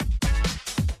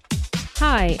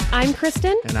Hi, I'm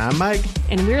Kristen. And I'm Mike.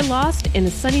 And we're lost in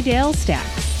the Sunnydale Stacks.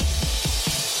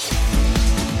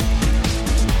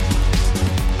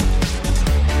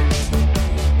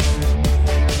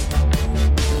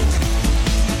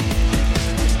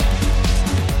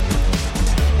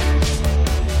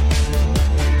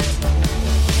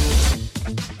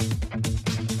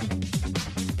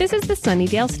 This is the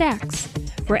Sunnydale Stacks,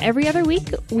 where every other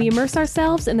week we immerse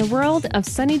ourselves in the world of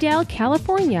Sunnydale,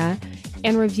 California,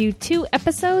 and review 2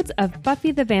 episodes of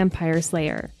Buffy the Vampire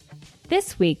Slayer.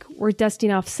 This week, we're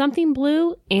dusting off Something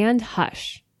Blue and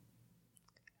Hush.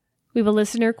 We have a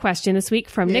listener question this week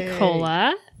from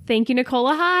Nicola. Thank you,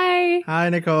 Nicola. Hi. Hi,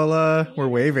 Nicola. We're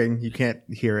waving. You can't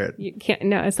hear it. You can't.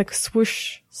 No, it's like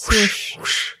swoosh, swoosh.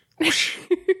 Whoosh, whoosh.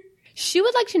 She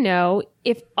would like to know,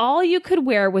 if all you could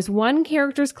wear was one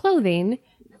character's clothing,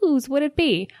 whose would it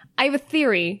be? I have a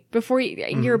theory before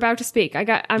you're about to speak.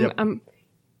 I'm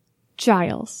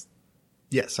Giles.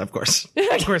 Yes, of course.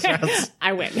 Of course, Giles.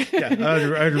 I win. Yeah,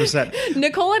 100%.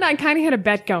 Nicole and I kind of had a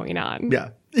bet going on. Yeah.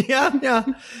 Yeah,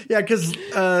 because,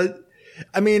 I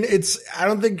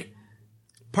don't think,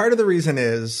 part of the reason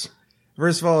is,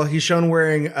 first of all, he's shown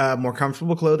wearing more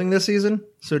comfortable clothing this season,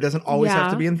 so he doesn't always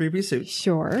have to be in 3-piece suits.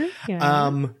 Sure.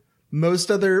 Yeah. Most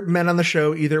other men on the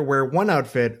show either wear one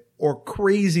outfit or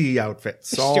crazy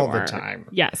outfits all the time.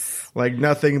 Yes. Like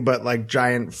nothing but like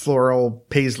giant floral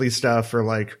paisley stuff or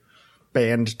like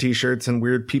band t-shirts and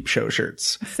weird peep show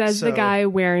shirts. Says the guy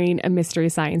wearing a Mystery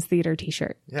Science Theater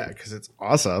t-shirt. Yeah, because it's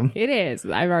awesome. It is.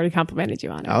 I've already complimented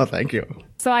you on it. Oh, thank you.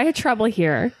 So I had trouble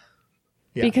here.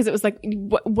 Yeah. Because it was like,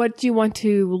 what do you want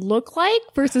to look like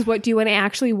versus what do you want to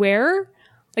actually wear?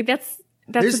 Like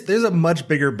there's a much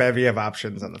bigger bevy of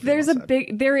options on the female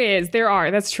side. There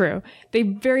are. That's true. They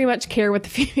very much care what the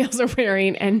females are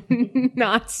wearing and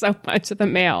not so much the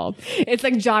male. It's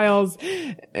like Giles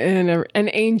and an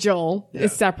Angel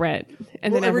is separate.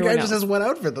 And then every guy else just has one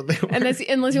outfit that they wear. Unless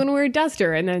you want to wear a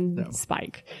duster and then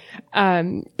Spike.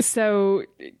 So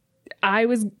I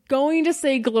was going to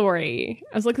say Glory.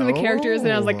 I was looking at the characters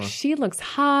and I was like, she looks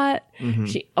hot. Mm-hmm.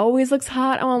 She always looks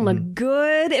hot. I want to look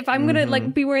good. If I'm going to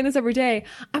be wearing this every day,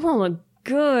 I want to look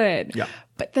good. Yeah.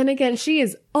 But then again, she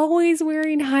is always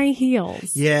wearing high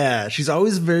heels. Yeah. She's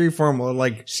always very formal.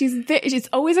 Like it's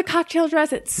always a cocktail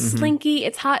dress. It's slinky.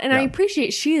 It's hot. And I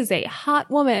appreciate she is a hot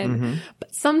woman,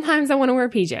 but sometimes I want to wear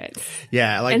PJs.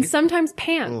 Yeah. And sometimes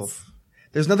pants.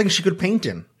 There's nothing she could paint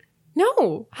in.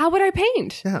 No. How would I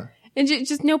paint? Yeah. And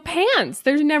just no pants.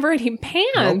 There's never any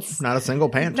pants. Nope, not a single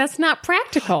pant. That's not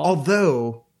practical.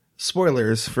 Although,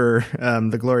 spoilers for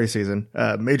the Glory season.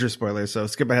 Major spoilers, so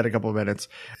skip ahead a couple of minutes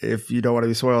if you don't want to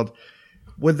be spoiled.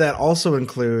 Would that also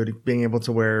include being able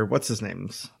to wear, what's his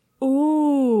name's?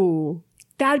 Ooh.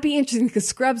 That'd be interesting because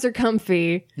scrubs are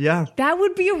comfy. Yeah. That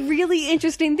would be a really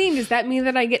interesting thing. Does that mean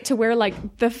that I get to wear like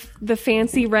the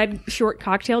fancy red short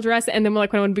cocktail dress and then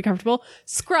like when I want to be comfortable,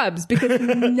 scrubs, because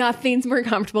nothing's more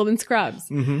comfortable than scrubs.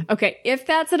 Mm-hmm. Okay. If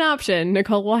that's an option,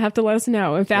 Nicole will have to let us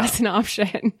know if that's an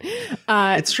option.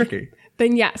 It's tricky.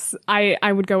 Then yes,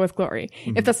 I would go with Glory.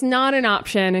 Mm-hmm. If that's not an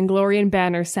option and Glory and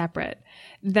Ben are separate,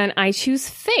 then I choose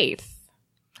Faith.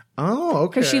 Oh,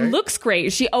 okay. Because she looks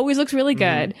great. She always looks really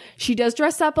good. She does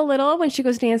dress up a little when she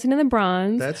goes dancing in the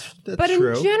bronze. That's but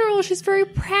true. in general, she's very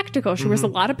practical. She wears a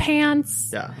lot of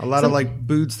pants. Yeah, a lot of like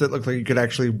boots that look like you could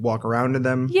actually walk around in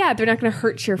them. Yeah, they're not going to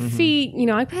hurt your feet. You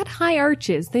know, I've had high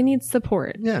arches. They need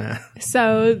support. Yeah.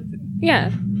 So, yeah.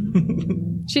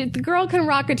 The girl can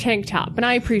rock a tank top, and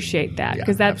I appreciate that. Yeah,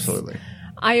 that's absolutely.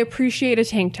 I appreciate a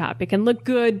tank top. It can look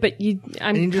good, but I'm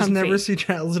and you just comfy. never see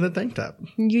Giles in a tank top.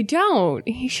 You don't.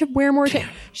 He should wear more.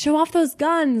 Show off those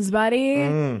guns,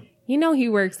 buddy. You know he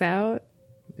works out.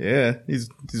 Yeah, he's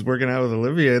working out with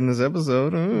Olivia in this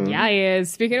episode. Yeah, he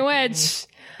is. Speaking of which,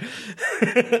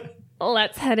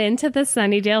 let's head into the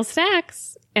Sunnydale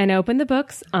Stacks and open the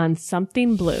books on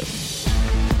Something Blue.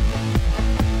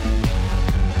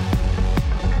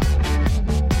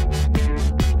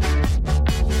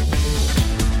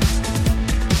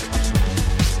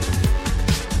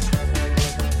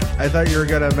 I thought you were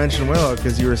going to mention Willow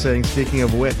because you were saying, speaking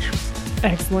of which.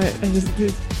 Excellent. I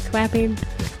just clapping.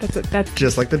 That's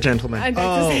just like the gentleman.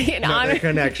 In honor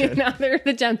connection. In honor of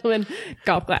the gentleman.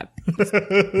 Golf clap.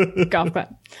 Golf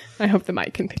clap. I hope the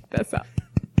mic can pick this up.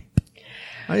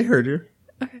 I heard you.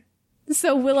 Okay.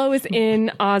 So Willow is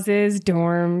in Oz's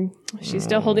dorm. She's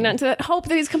still holding on to that hope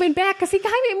that he's coming back because he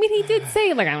did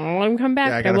say, like, I don't want him to come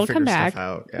back. Yeah, I will come back.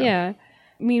 Out. Yeah.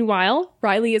 Meanwhile,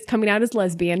 Riley is coming out as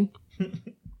lesbian.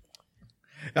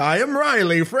 I am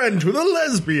Riley, friend to the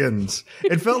lesbians.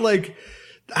 It felt like,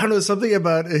 I don't know, something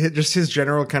about just his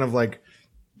general kind of like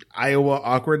Iowa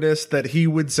awkwardness that he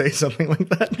would say something like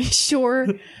that. Sure.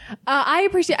 I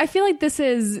feel like this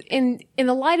is in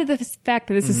the light of the fact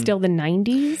that this is still the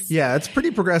 90s. Yeah, it's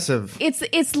pretty progressive.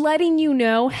 It's letting you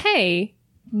know, hey,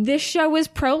 this show is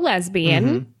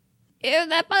pro-lesbian. If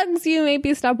that bugs you,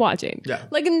 maybe stop watching. Yeah.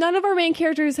 Like, none of our main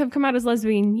characters have come out as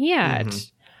lesbian yet,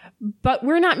 but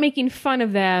we're not making fun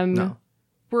of them. No.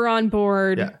 We're on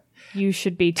board. Yeah. You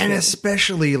should be too. And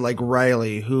especially like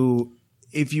Riley, who,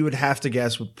 if you would have to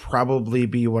guess, would probably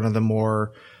be one of the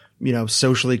more,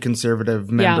 socially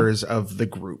conservative members of the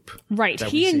group. Right.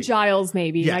 He and Giles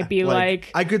maybe might be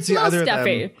like I could see either of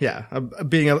them. Yeah.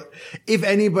 If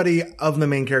anybody of the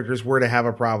main characters were to have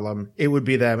a problem, it would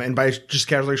be them. And by just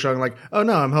casually showing like, oh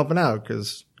no, I'm helping out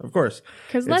because of course.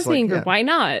 Because lesbian group, why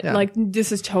not? Yeah. Like,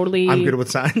 this is totally. I'm good with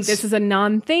signs. This is a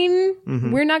non-thing.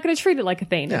 We're not going to treat it like a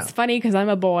thing. Yeah. It's funny because I'm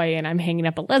a boy and I'm hanging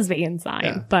up a lesbian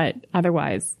sign, but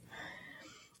otherwise.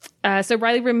 So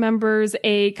Riley remembers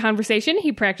a conversation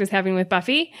he practiced having with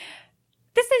Buffy.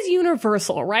 This is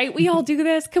universal, right? We all do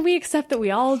this. Can we accept that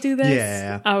we all do this?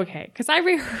 Yeah. Okay. Because I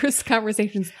rehearse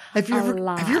conversations Have you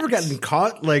ever gotten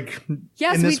caught in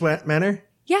this manner?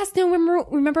 Yes. No.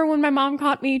 Remember when my mom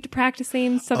caught me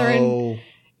practicing Southern? Oh,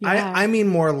 yeah. I mean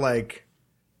more like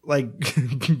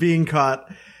being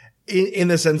caught in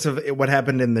the sense of what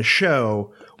happened in the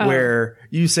show, where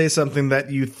you say something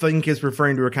that you think is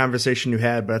referring to a conversation you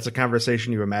had, but it's a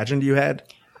conversation you imagined you had.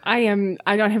 I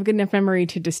don't have good enough memory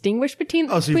to distinguish between.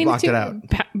 Oh, so you blocked it out.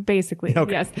 Basically,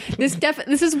 okay. Yes.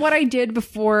 This is what I did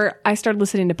before I started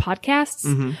listening to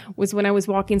podcasts. Was when I was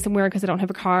walking somewhere because I don't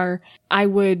have a car. I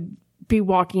would be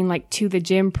walking to the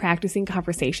gym, practicing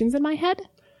conversations in my head.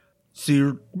 So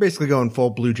you're basically going full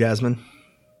Blue Jasmine,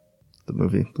 the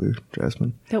movie Blue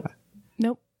Jasmine. Nope.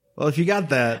 Well, if you got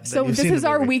that, so this is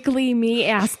our weekly me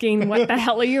asking, "What the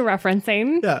hell are you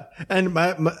referencing?" Yeah, and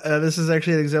this is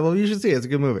actually an example. You should see it. It's a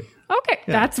good movie. Okay,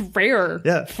 that's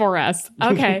rare for us.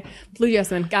 Okay, Blue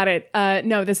Jasmine, got it.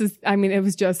 No, this is. I mean, it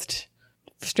was just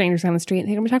strangers on the street. I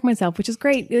think I'm talking to myself, which is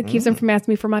great. It keeps them from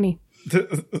asking me for money.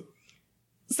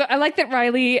 So I like that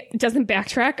Riley doesn't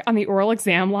backtrack on the oral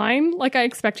exam line like I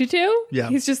expected to. Yeah.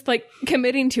 He's just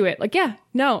committing to it.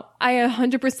 No, I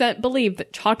 100% believe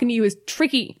that talking to you is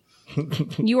tricky.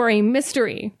 You are a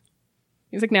mystery.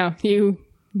 He's like, no, you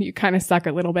kind of suck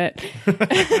a little bit.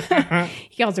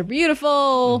 Y'all are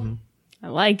beautiful. I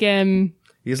like him.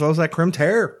 He just loves that crimped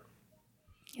hair.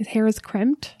 His hair is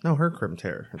crimped? No, her crimped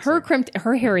hair.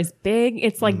 Her hair is big.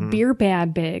 It's like beer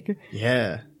bad big.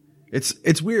 Yeah.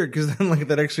 It's weird because then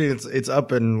that actually it's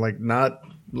up and not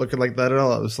looking like that at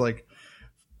all. It was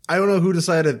I don't know who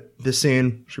decided this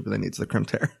scene. She really needs the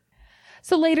crimped hair.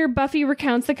 So later, Buffy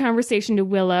recounts the conversation to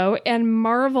Willow and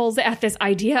marvels at this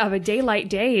idea of a daylight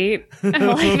date. I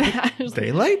like that.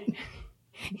 Daylight?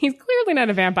 He's clearly not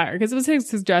a vampire because it was his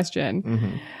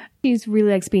suggestion. He's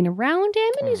really likes being around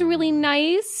him and he's really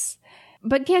nice.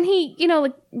 But can he,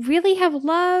 really have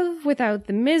love without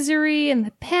the misery and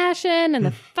the passion and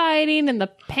the fighting and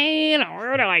the pain?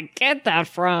 Where do I get that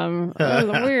from? That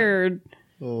was weird.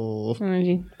 Oh.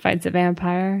 He fights a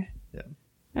vampire. Yeah.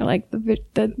 I like the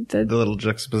little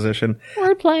juxtaposition.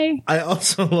 Wordplay. I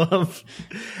also love,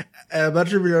 I'm not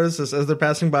sure if you noticed this, as they're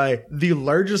passing by the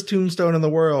largest tombstone in the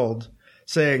world,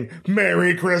 saying,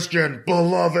 "Mary Christian,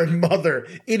 beloved mother."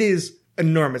 It is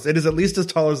enormous. It is at least as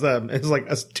tall as them. It's like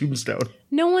a tombstone.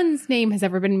 No one's name has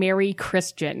ever been Mary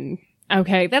Christian.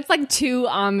 Okay, that's too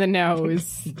on the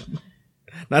nose.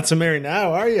 Not so merry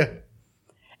now, are you?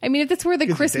 I mean, if this were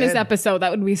the Christmas episode, that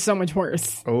would be so much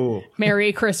worse. Oh.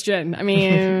 Mary Christian. I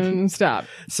mean, stop.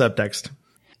 Subtext.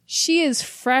 She is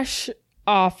fresh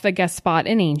off the guest spot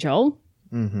in Angel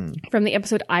from the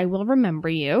episode I Will Remember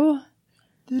You.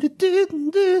 And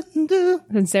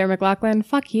Sarah McLachlan,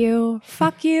 fuck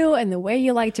you, and the way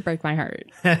you like to break my heart.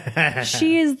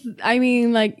 She is,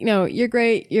 you're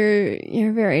great,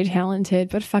 you're very talented,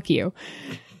 but fuck you.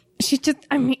 She's just,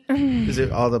 Is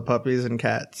it all the puppies and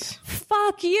cats?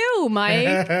 Fuck you,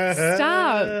 Mike.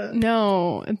 Stop.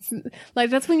 No. It's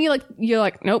that's when you're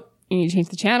like, nope, you need to change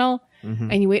the channel.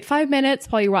 And you wait 5 minutes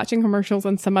while you're watching commercials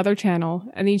on some other channel,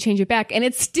 and then you change it back, and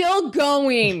it's still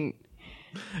going.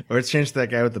 Or it's changed to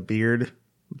that guy with the beard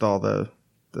with all the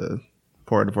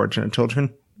poor unfortunate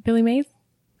children. Billy Mays?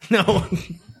 No.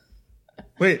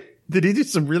 Wait, did he do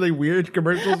some really weird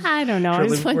commercials? I don't know. I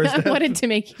wanted to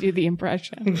make you do the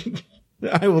impression.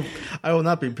 I will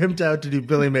not be pimped out to do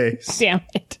Billy Mays. Damn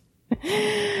it.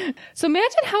 So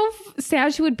imagine how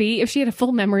sad she would be if she had a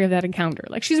full memory of that encounter.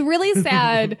 She's really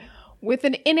sad with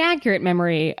an inaccurate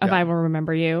memory of I Will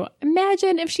Remember You.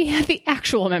 Imagine if she had the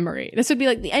actual memory. This would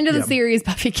be the end of the series.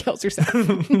 Buffy kills herself.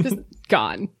 Just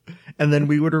gone. and then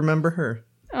we would remember her.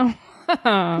 Oh.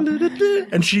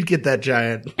 And she'd get that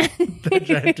giant tombstone. The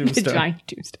giant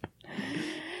tombstone.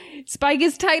 Spike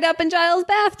is tied up in Giles'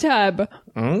 bathtub.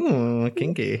 Oh,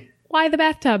 kinky. Why the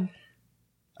bathtub?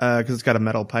 Because it's got a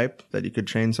metal pipe that you could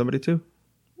chain somebody to.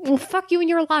 Well, fuck you and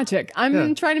your logic.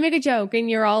 I'm trying to make a joke, and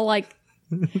you're all like,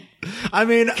 I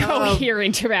mean,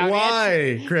 coherent about it.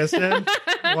 Why, Kristen?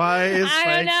 Why is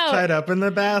Spike tied up in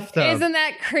the bathtub? Isn't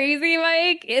that crazy,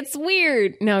 Mike? It's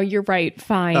weird. No, you're right.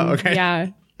 Fine. Oh, okay. Yeah.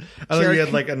 I thought you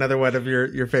had like another one of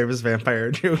your famous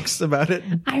vampire jokes about it.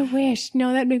 I wish.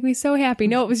 No, that'd make me so happy.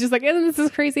 No, it was just like, isn't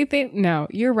this crazy thing? No,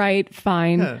 you're right.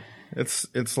 Fine. Yeah.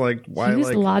 It's like, why?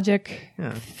 Use logic,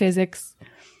 physics.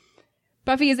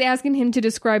 Buffy is asking him to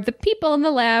describe the people in the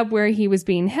lab where he was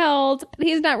being held, but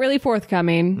he's not really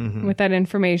forthcoming with that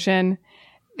information.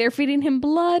 They're feeding him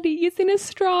blood using a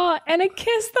straw and a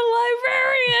kiss the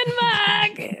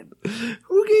librarian mug.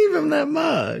 Who gave him that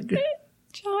mug?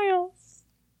 Giles.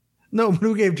 No,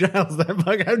 who gave Giles that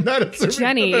mug? I'm not assuming.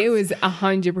 Jenny. It was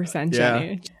 100% Jenny.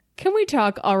 Yeah. Can we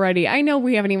talk already? I know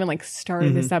we haven't even like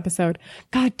started this episode.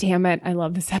 God damn it. I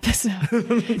love this episode.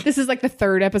 This is like the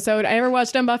third episode I ever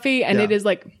watched on Buffy, and it is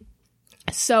like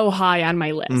so high on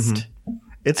my list.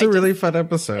 It's a really fun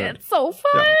episode. It's so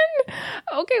fun. Yeah.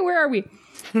 Okay, where are we?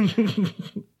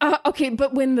 Okay,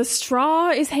 but when the straw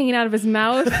is hanging out of his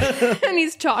mouth and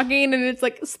he's talking and it's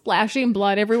like splashing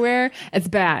blood everywhere, it's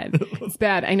bad. It's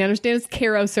bad. I understand it's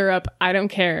Caro syrup. I don't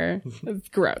care. It's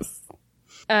gross.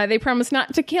 They promise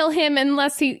not to kill him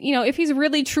unless he, if he's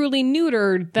really truly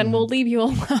neutered, then we'll leave you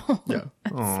alone. Yeah.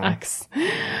 That sucks.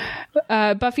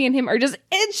 Buffy and him are just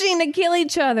itching to kill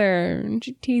each other. And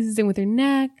she teases him with her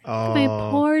neck. My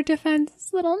poor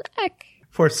defenseless little neck.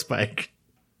 Poor Spike.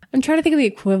 I'm trying to think of the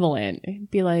equivalent.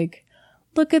 It'd be like,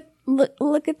 look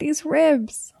at these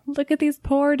ribs. Look at these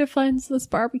poor defenseless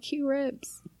barbecue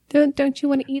ribs. Don't you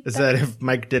want to eat them? Is that if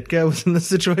Mike Ditka was in this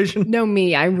situation? No,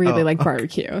 me. I really like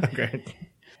barbecue. Okay.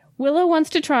 Willow wants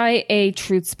to try a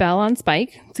truth spell on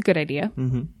Spike. It's a good idea.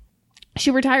 She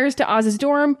retires to Oz's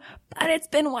dorm, but it's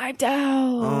been wiped out.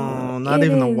 Oh, not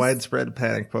even the widespread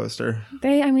panic poster.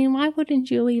 Why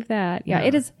wouldn't you leave that? Yeah,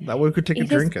 it is. That way we could take a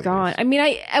drink at gone. least. I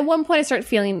mean, at one point I start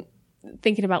thinking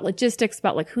about logistics,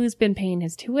 about like who's been paying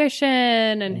his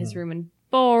tuition and his room and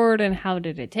board, and how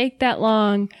did it take that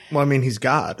long? Well, I mean, he's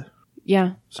God.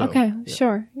 Yeah. So, okay. Yeah.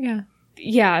 Sure. Yeah.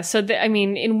 Yeah. So,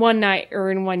 in one night or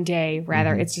in one day,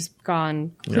 rather, it's just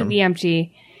gone completely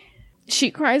empty.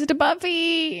 She cries to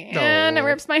Buffy, and it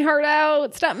rips my heart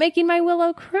out. Stop making my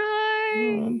Willow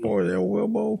cry. Oh, poor little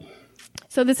Willow.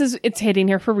 So it's hitting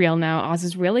her for real now. Oz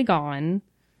is really gone.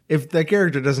 If that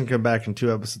character doesn't come back in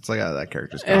 2 episodes, that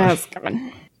character's gone. It's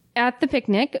gone. At the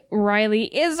picnic, Riley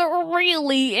is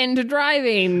really into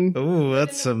driving. Ooh,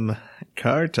 that's some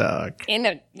car talk. In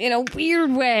a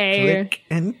weird way. Click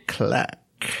and clack.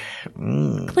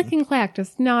 Click and clack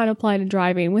does not apply to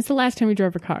driving. When's the last time you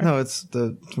drove a car? No, it's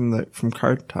from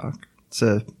Car Talk. It's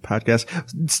a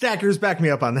podcast. Stackers, back me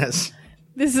up on this.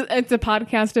 It's a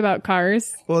podcast about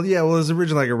cars. Well, yeah. Well, it was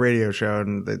originally like a radio show,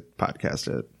 and they podcast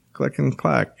it. Click and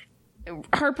clack.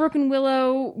 Heartbroken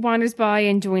Willow wanders by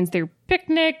and joins their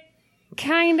picnic,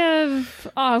 kind of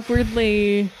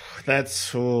awkwardly.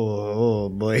 That's oh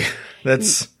boy.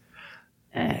 That's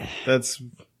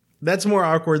more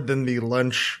awkward than the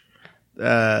lunch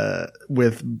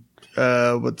with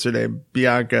what's her name,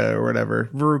 Bianca or whatever,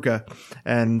 Veruca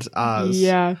and Oz.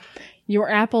 Yeah, your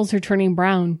apples are turning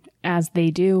brown as they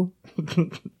do.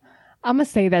 I'm gonna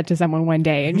say that to someone one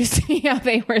day and just see how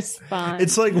they respond.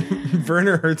 It's like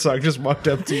Werner Herzog just walked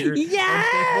up to you.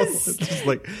 Yes, it's just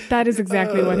like that is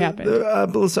exactly what happened. The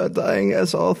apples are dying,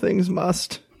 as all things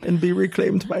must, and be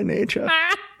reclaimed by nature.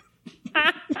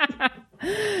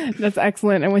 That's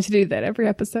excellent. I want you to do that every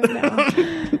episode now.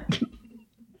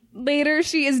 Later,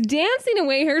 she is dancing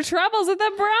away her troubles at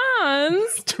the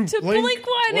Bronze to Blink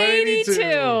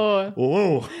 182.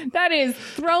 Whoa. That is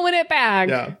throwing it back.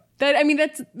 Yeah.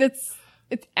 That's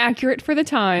it's accurate for the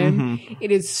time.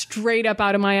 It is straight up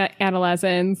out of my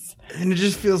adolescence. And it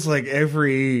just feels like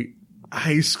every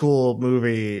high school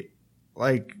movie,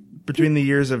 like between the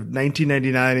years of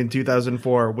 1999 and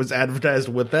 2004, was advertised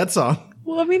with that song.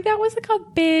 Well, I mean, that was like a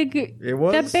big... It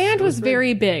was. That band was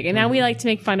very big, and now we like to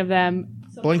make fun of them.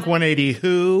 Blink 180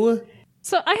 who?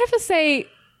 So I have to say,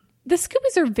 the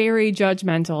Scoobies are very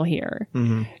judgmental here.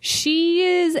 She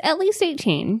is at least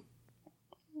 18.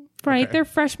 Right? Okay. They're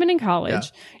freshmen in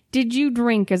college. Yeah. Did you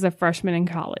drink as a freshman in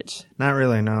college? Not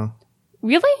really, no.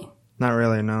 Really? Not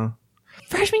really, no.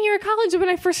 freshman year of college when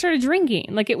I first started drinking.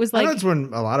 Like, it was like... That's when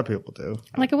a lot of people do.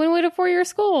 Like, I went away to 4-year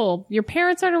school. Your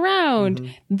parents aren't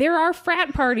around. There are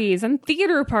frat parties and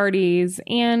theater parties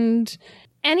and...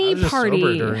 any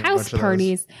party, house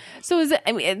parties. So is it,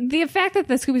 I mean, the fact that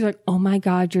the Scoobies are like, oh my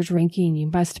God, you're drinking.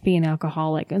 You must be an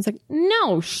alcoholic. And it's like,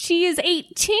 no, she is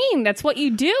 18. That's what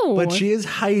you do. But she is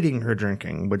hiding her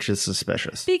drinking, which is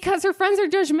suspicious. Because her friends are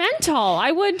judgmental.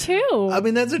 I would too. I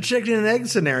mean, that's a chicken and egg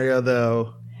scenario,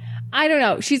 though. I don't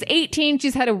know. She's 18.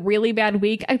 She's had a really bad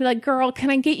week. I'd be like, girl,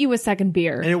 can I get you a second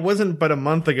beer? And it wasn't but a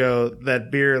month ago that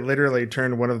beer literally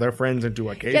turned one of their friends into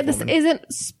a cave woman. Isn't...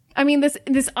 I mean,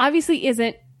 this obviously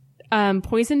isn't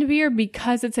poisoned beer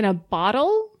because it's in a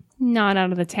bottle, not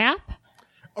out of the tap.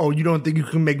 Oh, you don't think you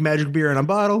can make magic beer in a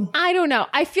bottle? I don't know.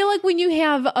 I feel like when you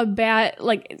have a bad,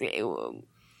 like,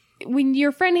 when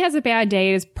your friend has a bad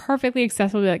day, it's perfectly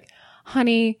accessible to be like,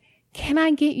 honey, can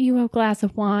I get you a glass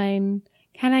of wine?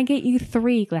 Can I get you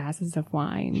 3 glasses of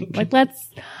wine? Like,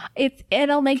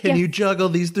 it'll make Can you juggle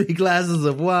these 3 glasses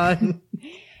of wine?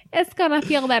 It's gonna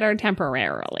feel better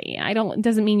temporarily. It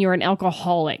doesn't mean you're an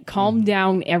alcoholic. Calm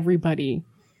down, everybody.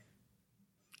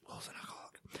 Willow's an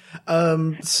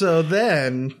alcoholic. So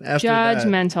then, after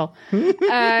judgmental.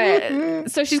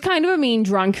 So she's kind of a mean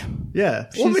drunk. Yeah.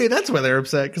 Well, maybe that's why they're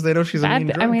upset, because they know she's a mean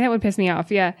drunk. I mean, that would piss me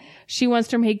off, yeah. She wants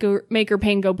to make her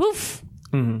pain go poof.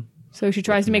 Mm-hmm. So she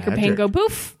tries to make her pain go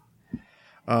poof.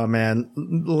 Oh, man.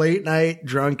 Late night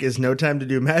drunk is no time to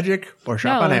do magic or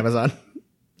shop on Amazon.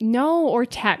 No, or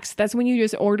text. That's when you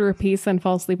just order a pizza and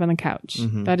fall asleep on the couch.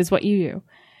 Mm-hmm. That is what you do.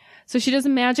 So she does a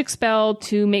magic spell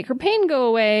to make her pain go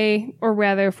away, or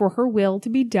rather for her will to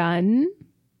be done.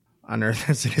 On earth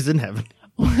as it is in heaven.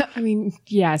 I mean,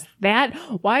 yes, that.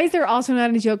 Why is there also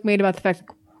not a joke made about the fact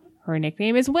that her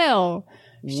nickname is Will?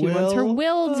 She wants her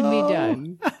will to be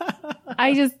done.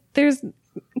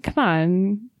 Come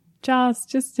on, Giles,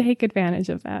 just take advantage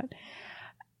of that.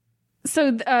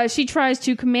 So she tries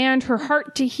to command her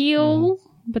heart to heal,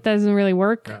 but that doesn't really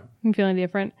work. Yeah. I'm feeling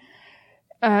different.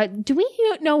 Do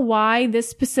we know why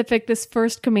this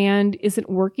first command isn't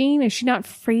working? Is she not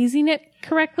phrasing it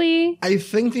correctly? I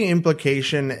think the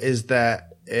implication is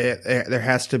that there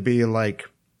has to be like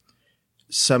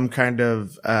some kind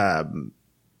of, not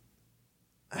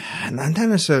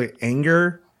necessarily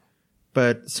anger,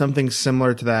 but something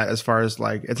similar to that as far as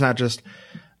like, it's not just...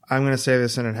 I'm going to say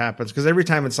this and it happens. Because every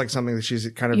time it's like something that she's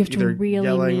kind of either really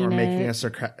yelling or making a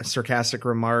sarcastic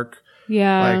remark.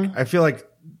 Yeah. Like, I feel like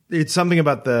it's something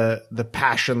about the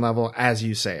passion level as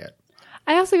you say it.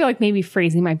 I also feel like maybe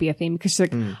phrasing might be a thing because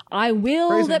she's like, I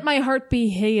will let my heart be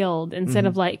healed instead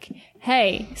of like,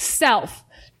 hey, self,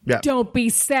 don't be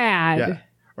sad. Yeah.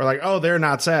 Or like, oh, they're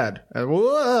not sad.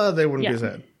 Whoa, they wouldn't be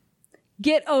sad.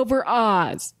 Get over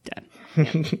Oz. Done.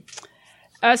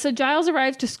 So Giles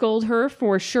arrives to scold her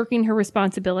for shirking her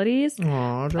responsibilities.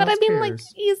 Aww, but I mean, like,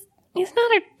 he's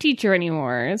not a teacher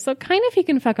anymore, so kind of he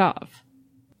can fuck off.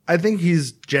 I think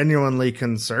he's genuinely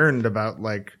concerned about,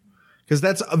 like, because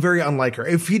that's very unlike her.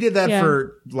 If he did that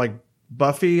for, like,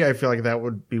 Buffy, I feel like that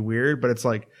would be weird, but it's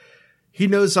like, he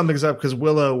knows something's up because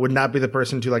Willow would not be the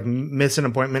person to, like, miss an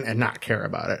appointment and not care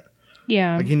about it.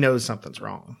 Yeah. Like, he knows something's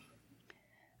wrong.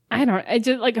 It's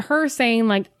just, like, her saying,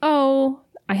 like, oh...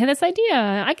 I had this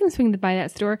idea. I can swing by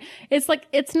that store. It's like,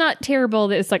 it's not terrible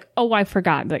that it's like, oh, I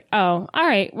forgot. Like, oh, all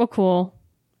right. Well, cool.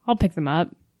 I'll pick them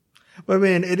up. But I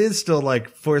mean, it is still like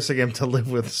forcing him to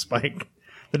live with Spike.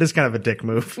 That is kind of a dick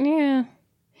move. Yeah.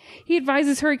 He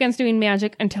advises her against doing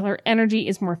magic until her energy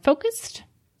is more focused.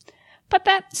 But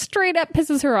that straight up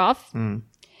pisses her off.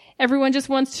 Everyone just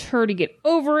wants her to get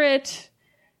over it.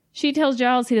 She tells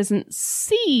Giles he doesn't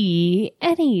see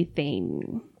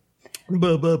anything.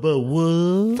 What?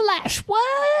 Flash,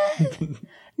 what?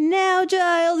 Now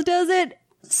Giles doesn't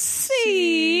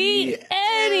see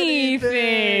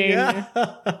anything.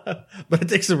 But it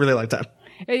takes a really long time.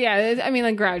 Yeah, I mean,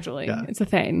 like, gradually. Yeah. It's a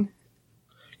thing.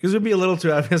 Because it would be a little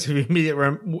too obvious if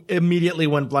you immediately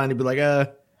went blind and be like,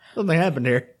 something happened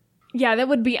here. Yeah, that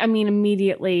would be, I mean,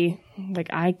 immediately, like,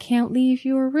 I can't leave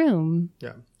your room.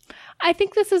 Yeah. I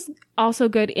think this is also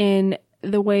good in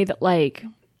the way that, like...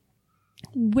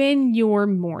 when you're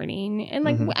mourning and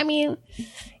like I mean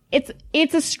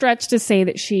it's a stretch to say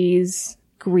that she's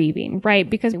grieving, right?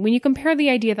 Because when you compare the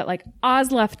idea that like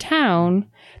Oz left town,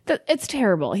 that it's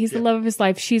terrible, he's the love of his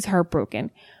life, she's heartbroken,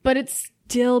 but it's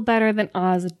still better than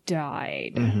Oz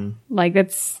died. Like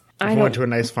that's I went to a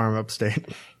nice farm upstate.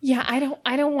 Yeah, I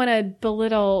don't want to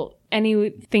belittle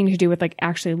anything to do with like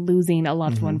actually losing a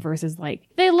loved one versus like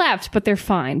they left but they're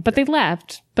fine, but they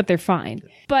left but they're fine.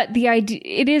 But the idea,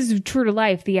 it is true to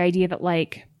life, the idea that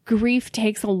like grief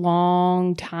takes a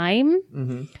long time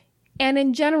And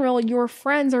in general, your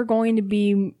friends are going to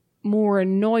be more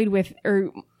annoyed with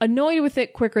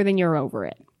it quicker than you're over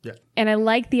it. Yeah. And I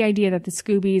like the idea that the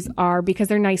Scoobies are, because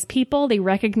they're nice people, they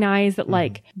recognize that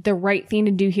like the right thing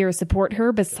to do here is support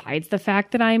her, besides the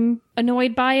fact that I'm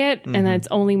annoyed by it. And then it's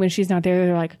only when she's not there,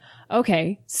 they're like,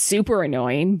 okay, super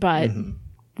annoying, but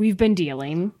we've been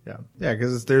dealing. Yeah. Yeah,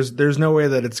 because there's no way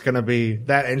that it's going to be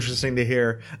that interesting to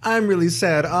hear. I'm really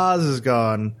sad Oz is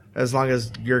gone, as long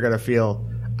as you're going to feel,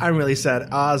 I'm really sad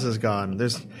Oz is gone.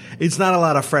 It's not a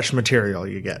lot of fresh material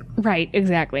you get. Right,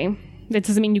 exactly. That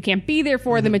doesn't mean you can't be there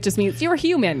for them. It just means you're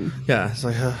human. Yeah, it's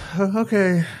like,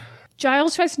 okay.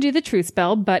 Giles tries to do the truth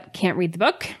spell, but can't read the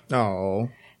book. Oh.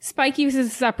 Spike uses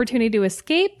this opportunity to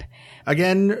escape.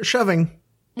 Again, shoving.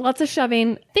 Lots of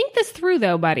shoving. Think this through,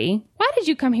 though, buddy. Why did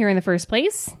you come here in the first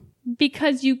place?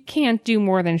 Because you can't do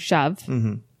more than shove,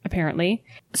 apparently.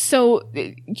 So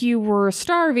you were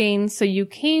starving, so you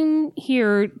came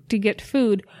here to get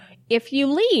food. If you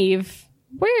leave,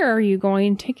 where are you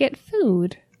going to get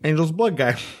food? Angel's blood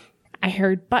guy. I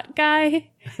heard butt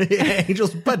guy. Yeah,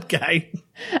 Angel's butt guy.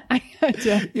 I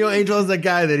gotcha. You know, Angel is that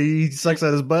guy that he sucks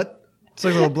out his butt?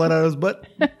 Sucks a little blood out of his butt?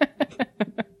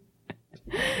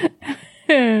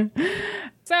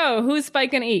 So, who's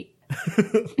Spike gonna eat?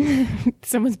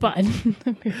 Someone's butt.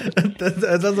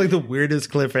 That sounds like the weirdest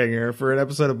cliffhanger for an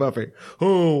episode of Buffy.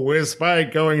 Who is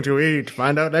Spike going to eat?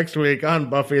 Find out next week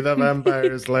on Buffy the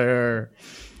Vampire Slayer.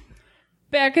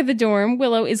 Back at the dorm,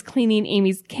 Willow is cleaning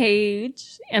Amy's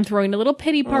cage and throwing a little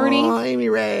pity party. Oh, Amy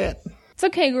Rat. It's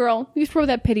okay, girl. You throw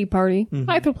that pity party.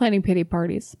 I throw plenty of pity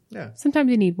parties. Yeah.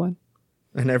 Sometimes you need one.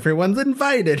 And everyone's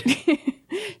invited.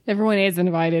 Everyone is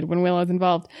invited when Willow's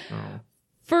involved. Oh.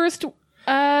 First,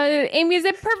 Amy's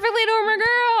a perfectly normal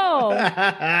girl.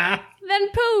 Then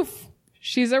poof,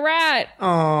 she's a rat.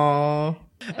 Aww.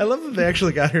 I love that they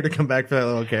actually got her to come back for that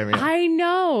little cameo. I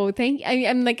know.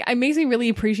 It makes me really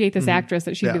appreciate this actress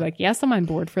that she'd be like, yes, I'm on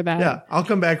board for that. Yeah, I'll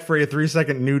come back for a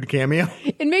 3-second nude cameo.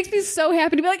 It makes me so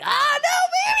happy to be like, oh, no,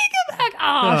 Amy, come back.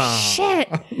 Oh, shit.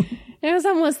 It was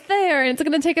almost there, and it's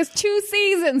going to take us 2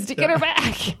 seasons to get her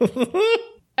back.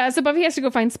 So Buffy has to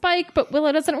go find Spike, but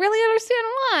Willow doesn't really understand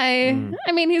why.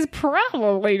 I mean, he's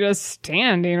probably just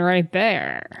standing right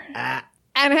there.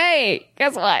 And hey,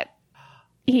 guess what?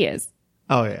 He is.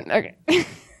 Oh, yeah. Okay.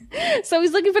 So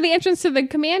he's looking for the entrance to the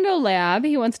commando lab.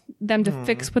 He wants them to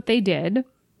fix what they did.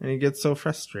 And he gets so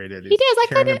frustrated. He does.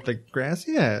 Tearing up the grass.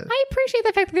 Yeah. I appreciate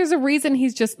the fact that there's a reason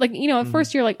he's just like, you know, at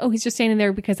first you're like, oh, he's just standing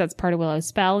there because that's part of Willow's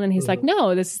spell. And he's like,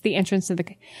 no, this is the entrance to the,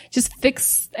 just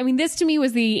fix. I mean, this to me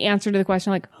was the answer to the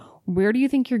question, like, where do you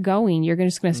think you're going? You're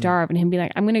just going to starve. And him be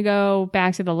like, I'm going to go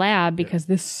back to the lab because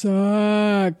this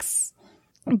sucks.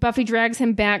 Buffy drags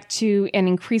him back to an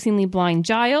increasingly blind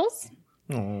Giles.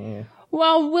 Aww.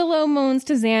 While Willow moans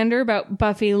to Xander about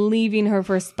Buffy leaving her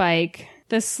for Spike,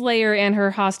 the Slayer and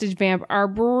her hostage vamp are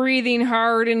breathing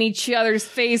hard in each other's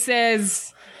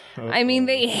faces. I mean,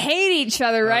 they hate each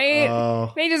other,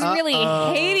 right? They just really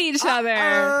hate each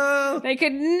other. They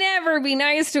could never be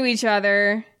nice to each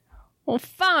other. Well,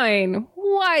 fine.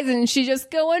 Why doesn't she just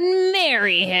go and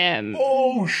marry him?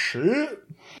 Oh, shit.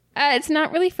 It's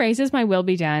not really phrased as my will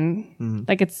be done.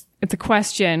 Like, it's a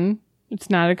question. It's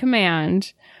not a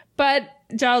command. But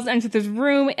Giles enters his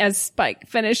room as Spike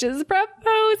finishes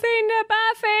proposing to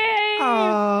Buffy.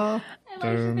 Aww.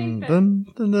 Dun, dun,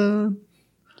 dun, dun.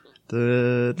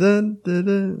 Dun, dun,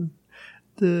 dun,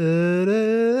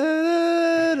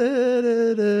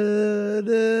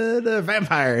 dun.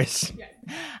 Vampires.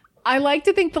 I like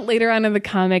to think that later on in the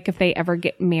comic, if they ever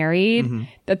get married,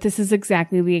 that this is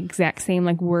exactly the exact same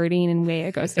like wording and way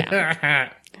it goes down.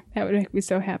 That would make me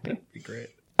so happy. That'd be great.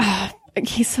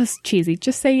 He's so cheesy.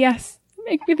 Just say yes.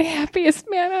 Make me the happiest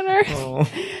man on earth. Oh.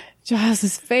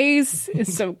 Giles' face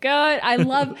is so good. I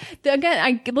love, again,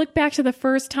 I look back to the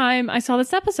first time I saw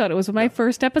this episode. It was one of my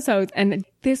first episodes. And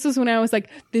this was when I was like,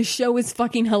 this show is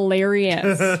fucking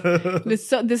hilarious.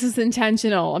 This is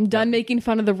intentional. I'm done making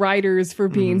fun of the writers for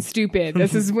being stupid.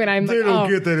 This is when I'm they like, don't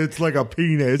get that it's like a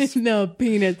penis. It's no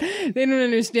penis. They don't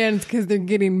understand it's because they're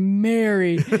getting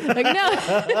married. Like,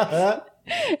 no.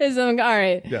 And so I'm like, all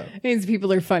right. Yeah. These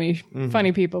people are funny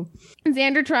people.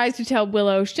 Xander tries to tell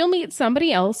Willow she'll meet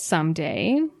somebody else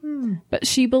someday, but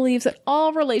she believes that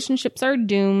all relationships are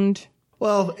doomed.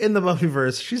 Well, in the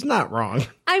Buffyverse, she's not wrong.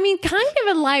 I mean, kind of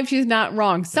in life, she's not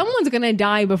wrong. Someone's going to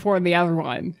die before the other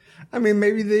one. I mean,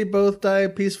 maybe they both die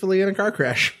peacefully in a car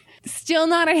crash. Still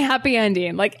not a happy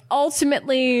ending. Like,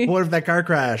 ultimately... What if that car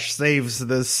crash saves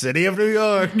the city of New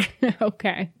York?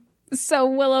 Okay. So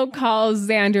Willow calls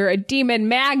Xander a demon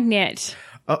magnet.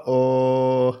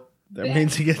 Uh-oh. That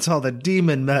means he gets all the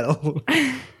demon metal.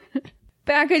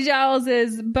 Back at Giles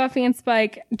is Buffy and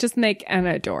Spike just make an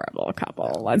adorable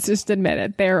couple. Let's just admit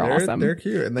it. They're awesome. They're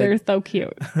cute. And they're so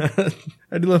cute.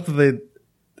 I do love that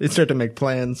they start to make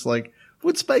plans. Like,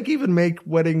 would Spike even make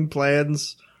wedding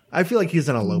plans? I feel like he's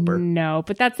an eloper. No,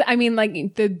 but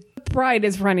the bride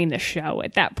is running the show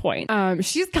at that point.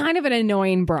 She's kind of an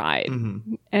annoying bride.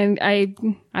 Mm-hmm.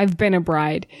 And I've been a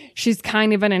bride. She's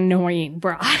kind of an annoying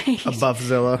bride. A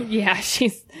buffzilla. Yeah,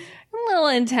 she's a little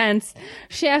intense.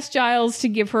 She asked Giles to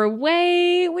give her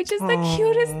away, which is the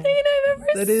cutest thing I've ever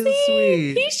seen. That is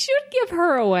sweet. He should give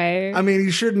her away. I mean,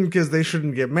 he shouldn't because they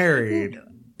shouldn't get married.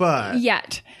 But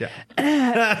yet.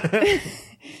 Yeah.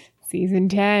 Season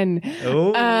 10.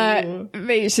 Oh.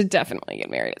 They should definitely get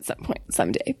married at some point,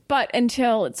 someday. But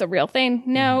until it's a real thing,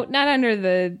 no, not under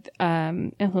the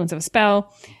influence of a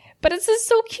spell. But it's just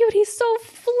so cute. He's so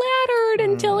flattered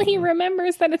until he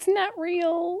remembers that it's not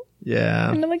real.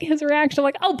 Yeah. And like his reaction,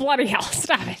 like, oh, bloody hell,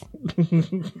 stop it.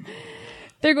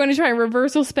 They're going to try a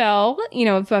reversal spell. You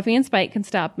know, if Buffy and Spike can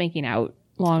stop making out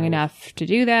long enough to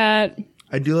do that.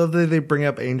 I do love that they bring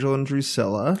up Angel and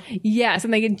Drusilla. Yes,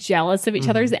 and they get jealous of each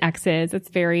other's exes.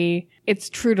 It's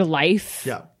true to life.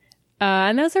 Yeah.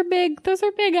 And those are big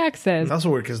exes. That's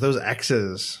weird because those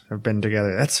exes have been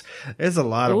together. It's a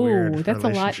lot of weird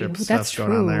relationship stuff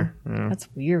going on there. Yeah. That's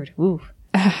weird. Ooh.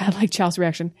 I like Giles'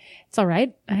 reaction. It's all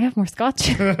right. I have more scotch.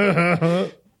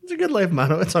 It's a good life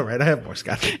motto. It's all right. I have more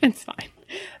scotch. It's fine.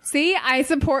 See, I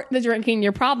support the drinking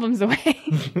your problems away.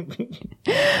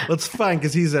 That's fine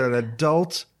because he's an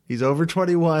adult. He's over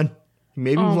 21.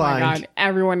 Maybe blind. My God.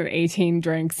 Everyone at 18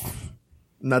 drinks.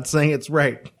 I'm not saying it's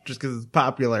right just because it's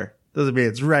popular. Doesn't mean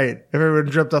it's right. If everyone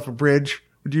jumped off a bridge,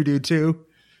 would you do too?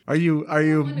 Are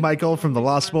you Michael from the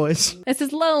Lost Boys? This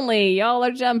is lonely. Y'all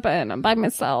are jumping. I'm by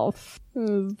myself. This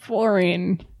is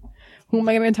boring. Who am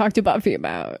I going to talk to Buffy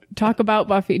about? Talk about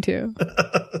Buffy too.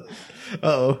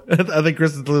 Uh-oh. I think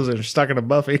Kristen's losing. She's talking to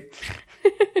Buffy.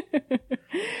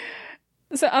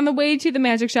 So on the way to the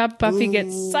magic shop, Buffy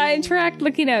gets sidetracked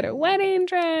looking at her wedding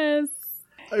dress.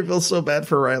 I feel so bad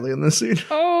for Riley in this scene.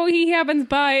 Oh, he happens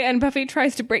by and Buffy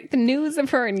tries to break the news of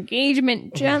her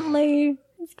engagement gently.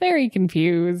 He's very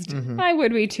confused. Mm-hmm. I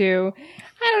would be too.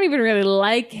 I don't even really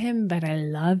like him, but I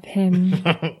love him.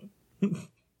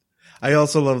 I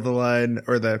also love the line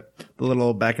or the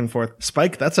little back and forth.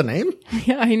 Spike, that's a name?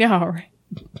 Yeah, I know. Right?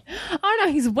 Oh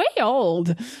no, he's way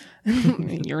old.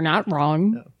 You're not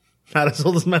wrong. No. Not as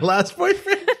old as my last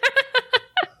boyfriend.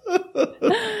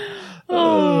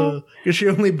 Because she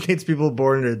only dates people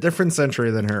born in a different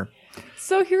century than her.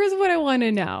 So here's what I want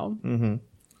to know. Mm-hmm.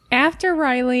 After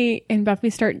Riley and Buffy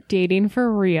start dating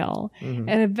for real, and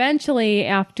eventually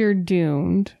after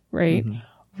Doomed, right,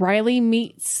 Riley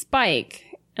meets Spike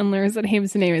and learns that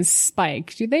his name is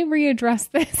Spike. Do they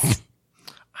readdress this?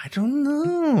 I don't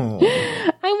know.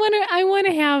 I want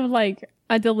to have like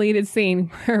a deleted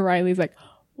scene where Riley's like,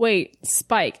 wait,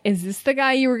 Spike, is this the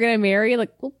guy you were going to marry?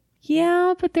 Like, well,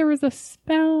 yeah, but there was a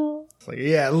spell. It's like,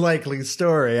 yeah, likely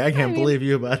story. I can't believe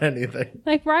you about anything.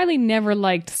 Like, Riley never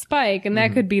liked Spike, and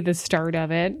that could be the start of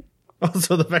it.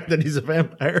 Also, the fact that he's a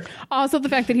vampire. Also, the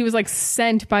fact that he was, like,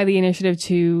 sent by the initiative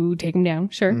to take him down.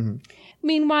 Sure.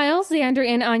 Meanwhile, Xander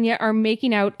and Anya are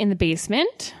making out in the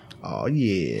basement. Oh,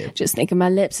 yeah. Just thinking my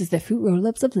lips is the fruit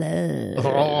roll-ups of love.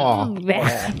 Oh.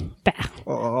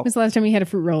 When was the last time you had a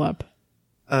fruit roll-up?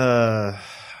 I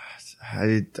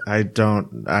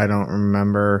don't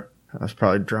remember. I was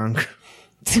probably drunk.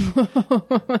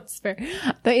 That's fair.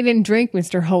 I thought you didn't drink,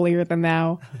 Mr. Holier Than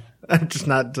Thou. I'm just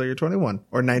not until you're 21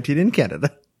 or 19 in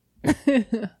Canada.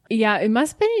 Yeah, it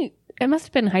must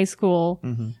have been high school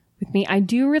with me. I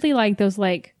do really like those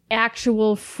like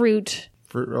actual fruit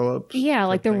roll-ups. Yeah,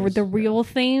 like the real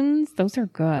things. Those are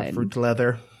good. Fruit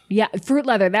leather. Yeah, fruit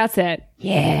leather. That's it.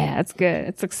 Yeah, that's good.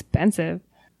 It's expensive.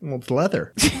 Well, it's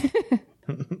leather.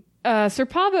 Sir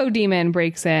Pavo Demon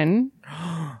breaks in.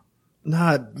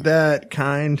 Not that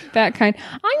kind. That kind.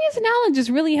 Anya's knowledge is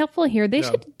really helpful here. They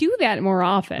should do that more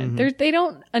often. They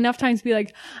don't enough times be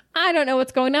like, I don't know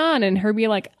what's going on. And her be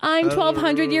like, I'm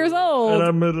 1,200 years old. And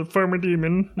I'm a farmer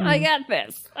demon. I got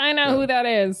this. I know who that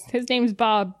is. His name's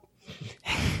Bob.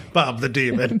 Bob the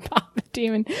demon. Bob the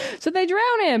demon. So they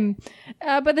drown him.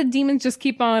 But the demons just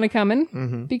keep on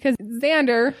coming because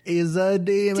Xander is a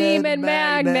demon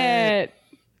magnet.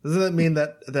 Doesn't that mean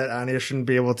that Anya shouldn't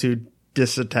be able to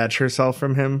disattach herself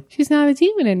from him? She's not a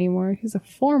demon anymore. She's a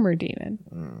former demon.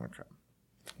 Okay.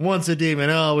 Once a demon,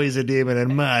 always a demon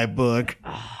in my book.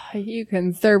 You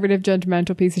conservative,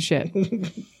 judgmental piece of shit.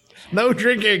 No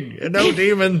drinking and no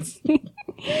demons.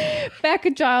 Back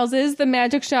at Giles's, the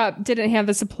magic shop didn't have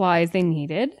the supplies they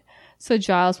needed. So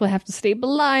Giles will have to stay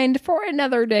blind for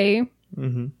another day.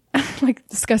 Like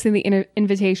discussing the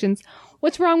invitations.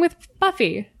 What's wrong with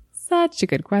Buffy? Such a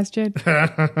good question.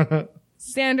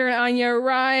 Xander and Anya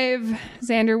arrive.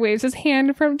 Xander waves his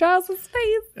hand from Giles'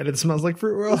 face. And it smells like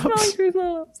Fruit Roll-Ups. It smells like Fruit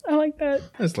Roll-Ups. I like that.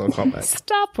 Nice little callback.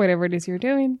 Stop whatever it is you're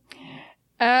doing.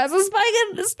 So Spike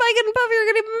and Buffy are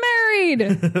getting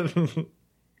married.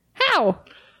 How?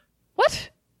 What?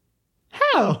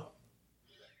 How?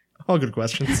 All good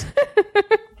questions.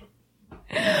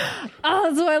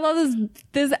 Oh, so I love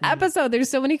this episode. There's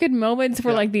so many good moments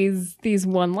for like these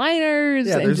one-liners.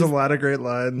 Yeah, there's a lot of great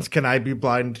lines. Can I be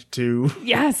blind too?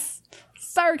 Yes.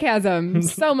 Sarcasm.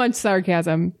 So much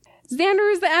sarcasm.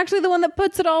 Xander is actually the one that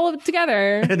puts it all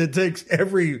together. And it takes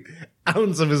every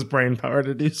ounce of his brain power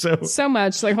to do so. So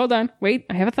much. Like, hold on. Wait,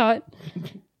 I have a thought.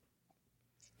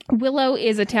 Willow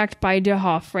is attacked by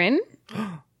D'Hoffryn.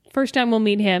 First time we'll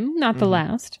meet him, not the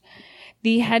last.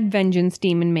 The head vengeance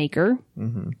demon maker.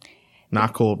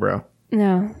 Not cool, bro.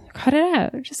 No. Cut it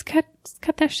out. Just cut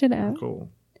that shit out. Cool.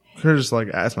 Could have just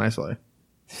asked nicely.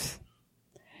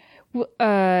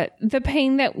 The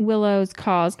pain that Willow's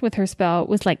caused with her spell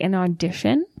was like an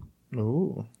audition.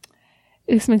 Ooh.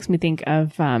 This makes me think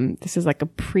of, this is like a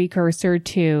precursor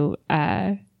to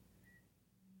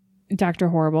Dr.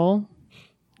 Horrible.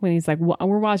 When he's like,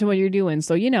 we're watching what you're doing,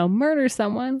 so, murder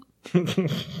someone.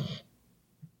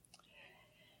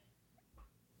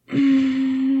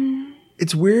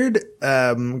 It's weird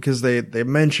because they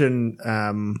mention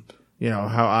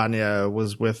how Anya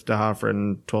was with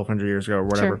D'Hoffryn 1,200 years ago or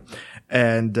whatever, sure.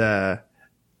 And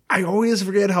I always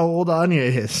forget how old Anya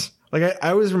is. Like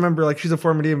I always remember she's a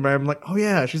former demon, but I'm like, oh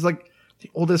yeah, she's like the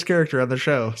oldest character on the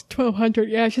show. 1,200,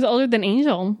 yeah, she's older than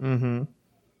Angel.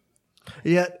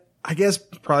 Yeah, I guess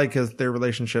probably because their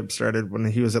relationship started when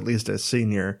he was at least a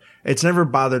senior. It's never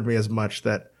bothered me as much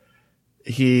that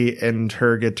he and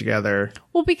her get together.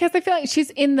 Well, because I feel like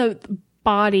she's in the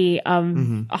body of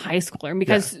a high schooler, and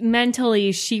because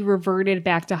mentally she reverted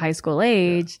back to high school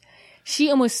age. Yeah. She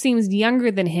almost seems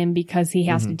younger than him because he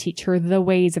has to teach her the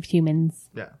ways of humans.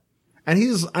 Yeah. And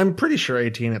I'm pretty sure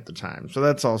 18 at the time. So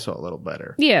that's also a little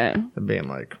better. Yeah. Than being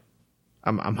like,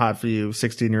 I'm hot for you,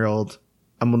 16-year-old.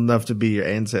 I'm enough to be your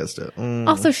ancestor.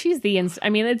 Also, she's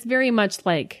it's very much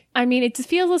it just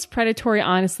feels less predatory,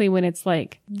 honestly, when it's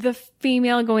like the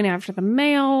female going after the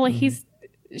male.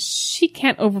 She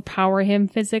can't overpower him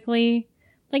physically.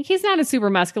 Like, he's not a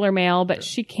super muscular male, but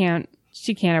she can't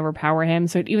overpower him.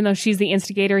 So even though she's the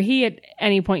instigator, he at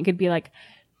any point could be like,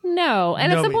 no.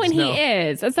 And at some point he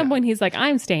is. At some point he's like,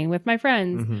 I'm staying with my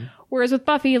friends. Whereas with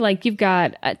Buffy, you've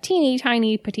got a teeny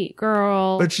tiny petite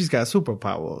girl. But she's got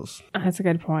superpowers. That's a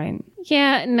good point.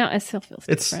 Yeah, no, it still feels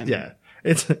different. Yeah.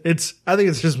 It's I think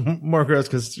it's just more gross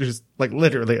because she's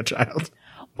literally a child.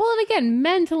 Well, and again,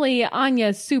 mentally,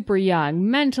 Anya's super young.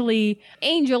 Mentally,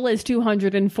 Angel is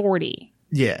 240.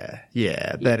 Yeah,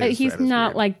 he's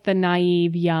not weird. The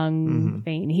naive young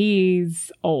thing.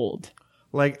 He's old.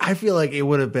 I feel like it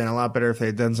would have been a lot better if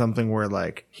they'd done something where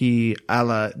he, a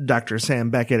la Dr. Sam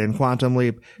Beckett in Quantum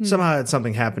Leap, somehow had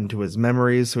something happen to his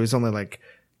memories. So he's only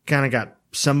kind of got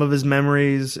some of his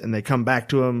memories and they come back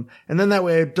to him. And then that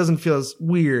way it doesn't feel as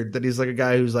weird that he's a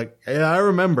guy who's yeah, I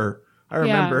remember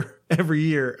every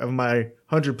year of my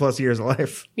 100+ years of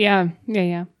life. Yeah.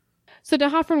 So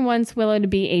D'Hoffryn wants Willow to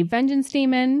be a vengeance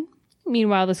demon.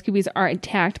 Meanwhile, the Scoobies are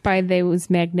attacked by those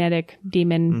magnetic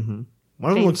demon.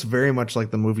 One of them looks very much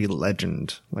like the movie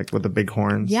Legend, with the big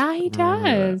horns. Yeah, he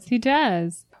does. He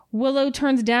does. Willow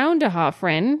turns down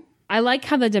D'Hoffryn. I like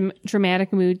how the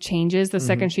dramatic mood changes the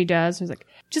second she does. She's like,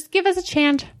 just give us a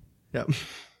chant. Yep.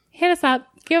 Hit us up.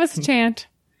 Give us a chant.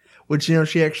 Which,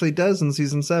 she actually does in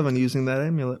season 7 using that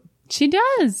amulet. She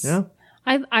does. Yeah.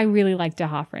 I really like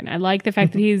D'Hoffryn. I like the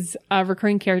fact that he's a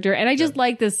recurring character. And I just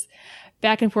like this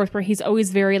back and forth where he's always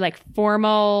very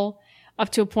formal up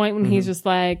to a point when he's just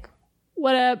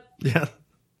what up? Yeah.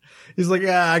 He's like,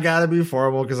 yeah, I gotta be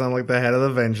formal because I'm the head of the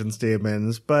vengeance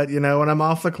demons. But, when I'm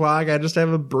off the clock, I just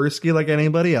have a brewski like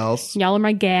anybody else. Y'all are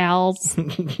my gals.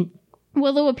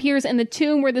 Willow appears in the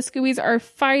tomb where the Scoobies are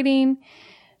fighting.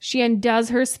 She undoes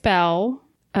her spell.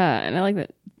 And I like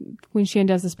that when she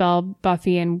undoes the spell,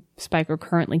 Buffy and Spike are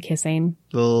currently kissing.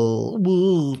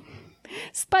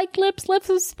 Spike lips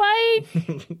of Spike.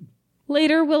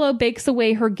 Later, Willow bakes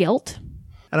away her guilt.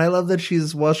 And I love that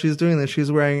while she's doing this, she's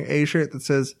wearing a shirt that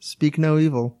says, "Speak no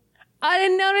evil." I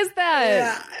didn't notice that.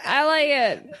 Yeah. I like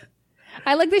it.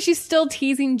 I like that she's still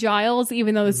teasing Giles,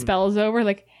 even though the spell is over.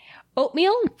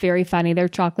 Oatmeal? Very funny. They're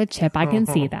chocolate chip. I can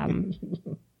see them.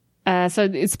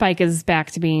 So Spike is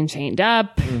back to being chained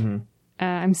up.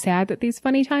 I'm sad that these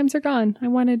funny times are gone. I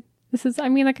wanted This is, I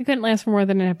mean, like, I couldn't last for more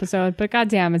than an episode, but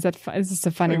goddamn, is this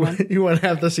a funny one? You want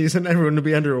half the season everyone to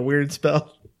be under a weird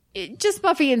spell? Just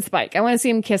Buffy and Spike. I want to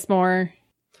see them kiss more.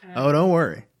 Oh, don't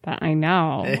worry. But I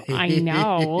know.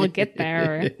 We'll get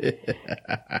there.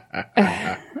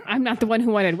 I'm not the one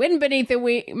who wanted wind beneath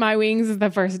my wings as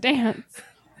the first dance.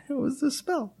 It was the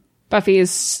spell. Buffy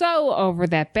is so over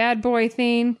that bad boy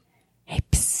thing. Hey,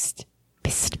 psst,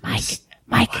 Mike.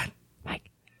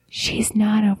 She's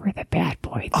not over the bad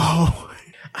boy thing. Oh,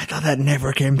 I thought that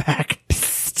never came back.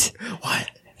 Psst.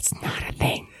 What? It's not a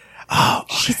thing. Oh,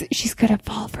 okay. She's gonna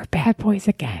fall for bad boys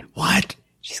again. What?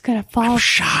 She's gonna fall. I'm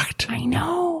shocked. I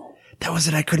know. That was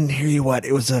it. I couldn't hear you. What?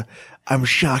 It was I'm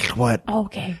shocked. What?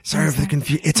 Okay. Sorry for the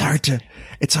confusion.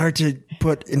 It's hard to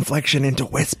put inflection into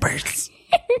whispers.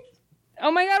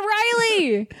 Oh my God,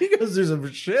 Riley! He goes through some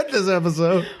shit this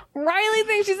episode. Riley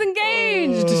thinks she's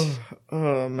engaged.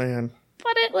 Oh man.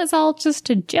 But it was all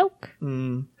just a joke.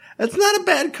 It's not a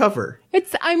bad cover.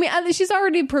 She's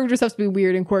already proved herself to be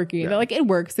weird and quirky. Yeah. Like, it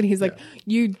works. And he's like,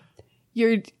 you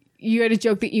had a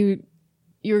joke that you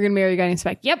were going to marry a guy named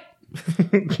Spike. Yep.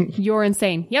 You're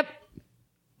insane. Yep.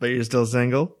 But you're still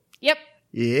single? Yep.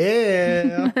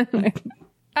 Yeah.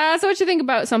 So what you think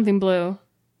about Something Blue?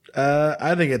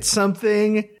 I think it's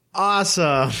something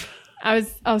awesome. I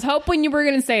was hoping you were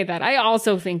going to say that. I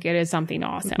also think it is something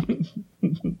awesome.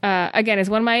 Again, it's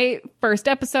one of my first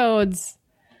episodes.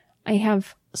 I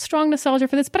have strong nostalgia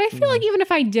for this, but I feel like even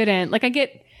if I didn't, like, I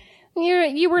get,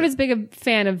 you weren't as big a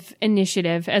fan of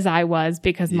Initiative as I was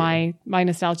because my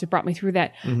nostalgia brought me through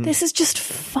that. This is just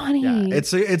funny. Yeah,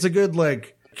 it's a good,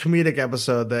 like, comedic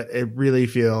episode that it really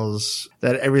feels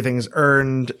that everything's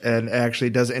earned and actually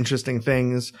does interesting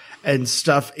things, and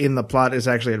stuff in the plot is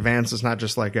actually advanced. It's not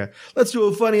just like let's do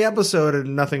a funny episode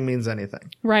and nothing means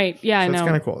anything. Right. Yeah, so I know. It's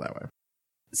kind of cool that way.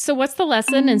 So what's the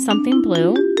lesson in Something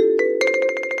Blue?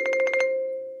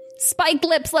 Spike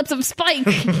lips of Spike.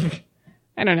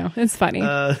 I don't know. It's funny.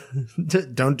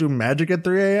 Don't do magic at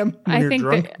 3 a.m.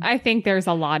 I think there's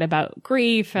a lot about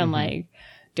grief and like,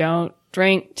 don't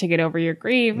drink to get over your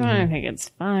grief. I think it's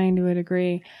fine to a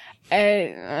degree.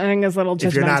 I think it's a little judgmental.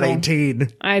 If you're not 18.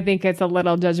 I think it's a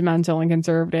little judgmental and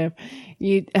conservative.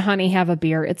 Honey, have a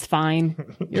beer. It's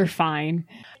fine. You're fine.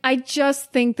 I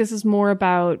just think this is more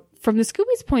about, from the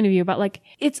Scoobies' point of view, about like,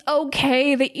 it's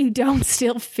okay that you don't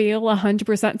still feel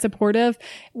 100% supportive.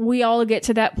 We all get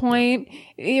to that point.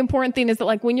 The important thing is that,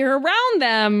 like, when you're around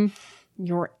them,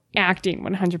 you're acting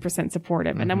 100%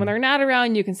 supportive. And then when they're not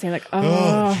around, you can say like,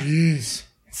 oh, jeez,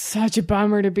 it's such a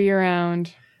bummer to be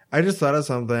around. I just thought of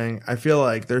something. I feel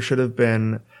like there should have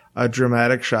been a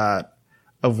dramatic shot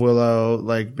of Willow,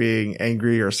 like, being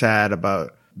angry or sad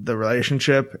about the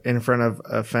relationship in front of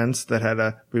a fence that had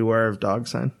a beware of dog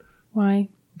sign. Why?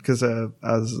 Because I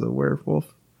was a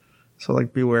werewolf. So,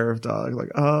 like, beware of dog.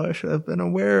 Like, oh, I should have been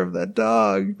aware of that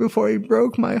dog before he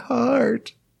broke my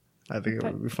heart. I think it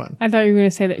would be fun. I thought you were going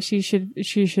to say that she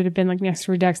should have been, like, next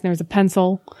to her desk and there was a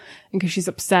pencil, and because she's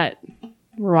upset,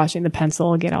 we're watching the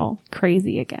pencil get all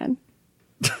crazy again.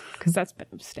 Because that's been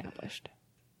established.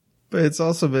 But it's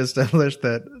also been established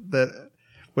that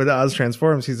when Oz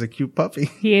transforms, he's a cute puppy.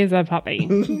 He is a puppy.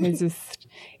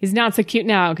 He's not so cute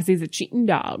now because he's a cheating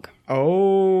dog.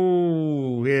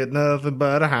 Oh, he ain't nothing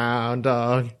but a hound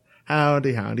dog.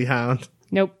 Houndy, houndy, hound.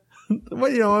 Nope.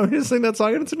 What, I'm going to sing that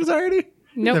song in its entirety?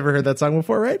 Nope. Never heard that song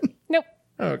before, right? Nope.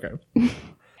 Oh, okay.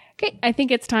 Okay, I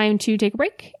think it's time to take a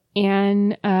break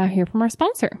and hear from our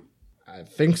sponsor. I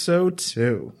think so,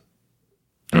 too.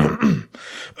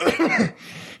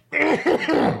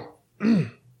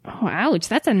 Oh, ouch.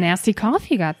 That's a nasty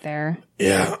cough you got there.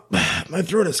 Yeah. My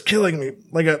throat is killing me.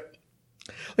 Like a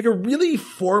really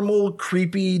formal,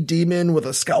 creepy demon with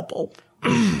a scalpel.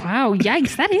 Wow.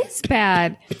 Yikes. That is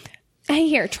bad. Hey,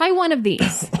 here, try one of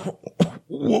these.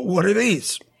 What are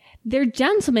these? They're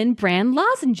Gentleman brand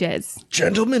lozenges.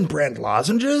 Gentleman brand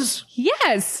lozenges?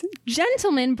 Yes,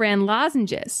 Gentleman brand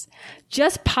lozenges.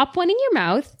 Just pop one in your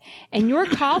mouth, and your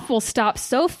cough will stop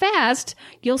so fast,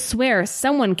 you'll swear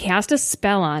someone cast a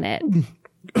spell on it.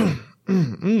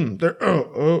 They're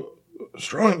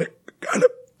strong. They kind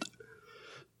of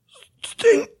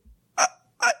sting.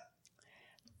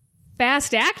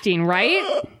 Fast acting,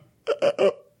 right?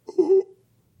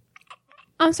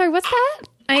 I'm sorry, what's that?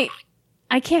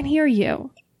 I can't hear you.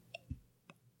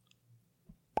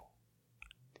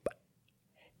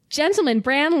 Gentleman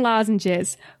brand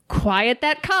lozenges. Quiet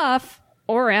that cough,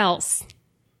 or else.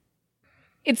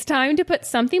 It's time to put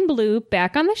Something Blue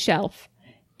back on the shelf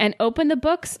and open the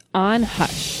books on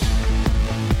Hush.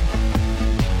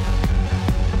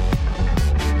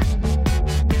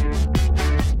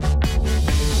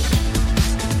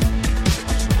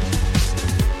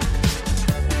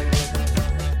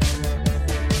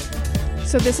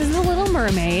 So this is The Little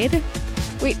Mermaid.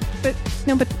 Wait, but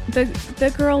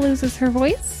the girl loses her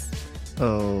voice?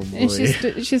 Oh, boy. And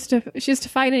she's to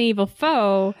fight an evil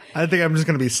foe. I think I'm just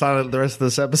going to be silent the rest of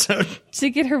this episode. To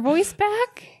get her voice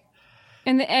back?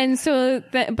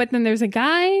 But then there's a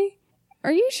guy.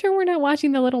 Are you sure we're not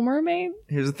watching The Little Mermaid?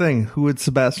 Here's the thing. Who would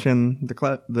Sebastian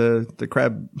the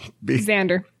crab be?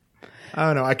 Xander. I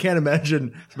don't know. I can't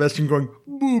imagine Sebastian going,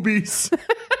 boobies.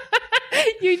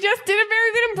 You just did a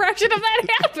very good impression of that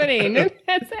happening.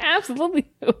 That's absolutely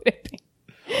who it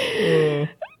would be.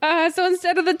 So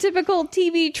instead of the typical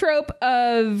TV trope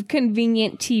of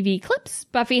convenient TV clips,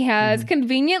 Buffy has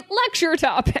convenient lecture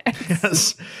topics.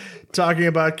 Yes. Talking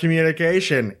about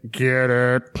communication. Get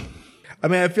it? I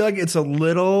mean, I feel like it's a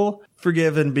little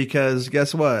forgiven because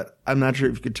guess what? I'm not sure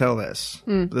if you could tell this.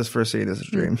 This first scene is a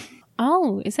dream.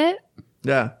 Oh, is it?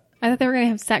 Yeah. I thought they were going to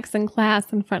have sex in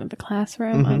class in front of the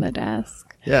classroom on the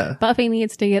desk. Yeah. Buffy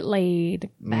needs to get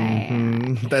laid.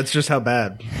 That's just how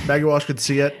bad. Maggie Walsh could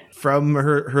see it from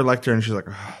her lecture, and she's like,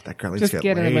 oh, that girl needs to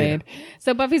get laid.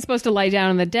 So Buffy's supposed to lie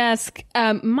down on the desk.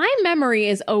 My memory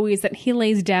is always that he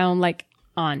lays down like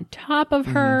on top of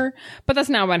her, but that's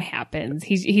not what happens.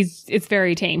 It's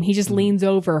very tame. He just leans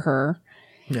over her.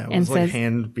 Yeah, with his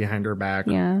hand behind her back.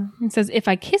 Yeah, and says, "If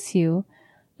I kiss you,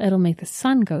 it'll make the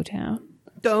sun go down."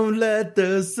 Don't let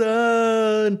the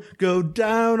sun go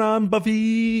down on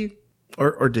Buffy.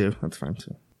 Or do. That's fine,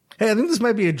 too. Hey, I think this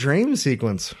might be a dream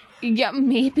sequence. Yeah,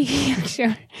 maybe.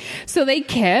 Sure. So they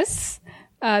kiss.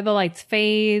 The lights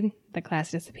fade. The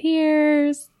class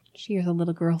disappears. She hears a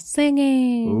little girl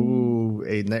singing. Ooh,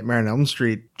 a Nightmare on Elm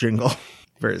Street jingle.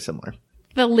 Very similar.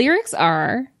 The lyrics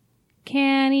are,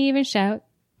 can't even shout,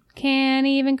 can't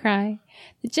even cry.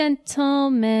 The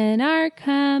gentlemen are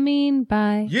coming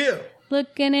by. Yeah.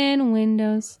 Looking in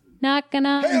windows, knocking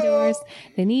on doors.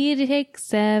 They need to take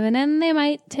 7 and they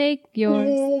might take yours.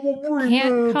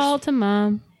 Can't call to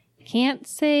mom, can't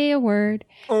say a word.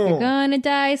 You're gonna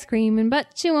die screaming,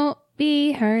 but you won't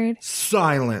be heard.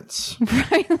 Silence.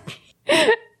 Right.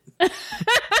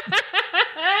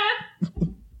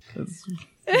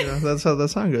 That's how the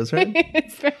song goes, right?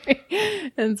 It's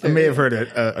very I may have heard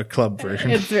a club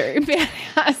version. It's very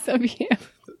badass of you.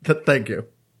 Thank you.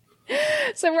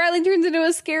 So Riley turns into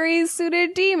a scary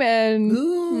suited demon.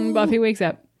 Ooh. Buffy wakes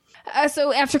up.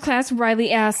 So after class,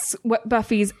 Riley asks what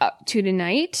Buffy's up to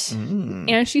tonight.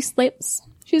 And she sleeps.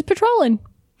 She's patrolling.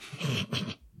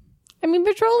 I mean,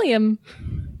 petroleum.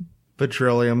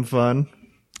 Petroleum fun.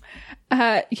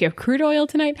 You have crude oil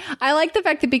tonight. I like the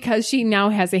fact that because she now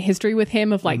has a history with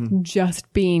him of like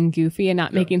just being goofy and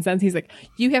not making sense. He's like,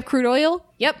 you have crude oil?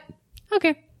 Yep.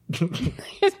 Okay.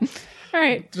 All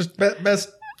right. Just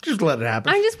just let it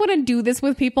happen. I just want to do this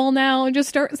with people now. Just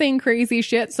start saying crazy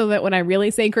shit so that when I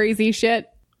really say crazy shit,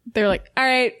 they're like, all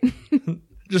right.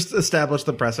 Just establish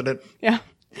the precedent. Yeah.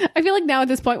 I feel like now at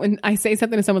this point when I say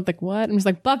something to someone's like, what? I'm just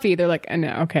like, Buffy. They're like,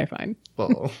 no, okay, fine.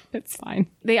 Oh. It's fine.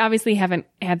 They obviously haven't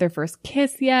had their first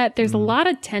kiss yet. There's a lot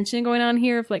of tension going on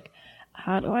here of like,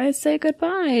 how do I say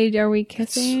goodbye? Are we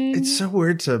kissing? It's so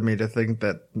weird to me to think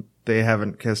that they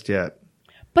haven't kissed yet.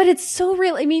 But it's so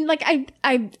real. I mean, like,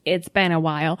 it's been a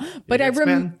while, but How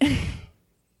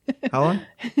long?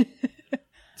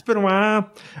 It's been a while.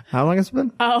 How long has it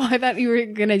been? Oh, I thought you were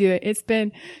going to do it. It's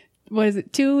been, what is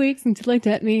it, 2 weeks until you looked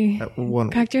at me,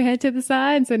 cocked your head to the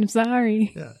side and said, I'm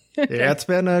sorry. Yeah, yeah, it's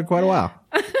been quite a while.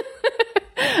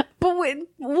 But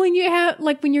when you have,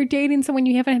 like, when you're dating someone,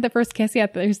 you haven't had the first kiss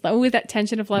yet, there's always that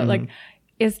tension of like,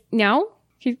 is now?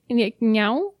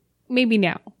 Now? Maybe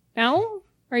now. Now?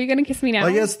 Are you going to kiss me now? Well,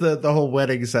 I guess the whole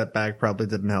wedding setback probably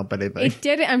didn't help anything. It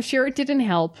didn't. I'm sure it didn't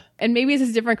help. And maybe this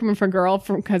is different coming from a girl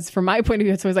because from my point of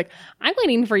view, it's always like, I'm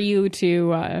waiting for you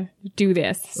to do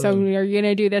this. So are you going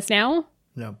to do this now?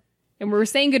 No. And we're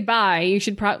saying goodbye. You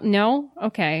should probably... No?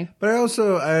 Okay. But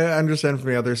I understand from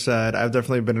the other side. I've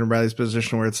definitely been in Riley's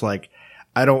position where it's like,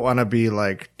 I don't want to be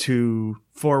like too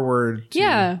forward.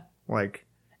 Like,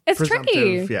 it's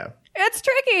tricky. Yeah. It's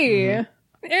tricky.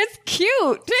 It's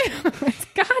cute too. It's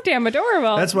goddamn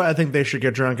adorable. That's why I think they should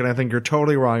get drunk, and I think you're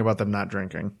totally wrong about them not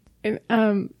drinking.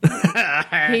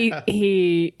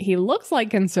 He looks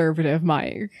like conservative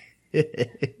Mike.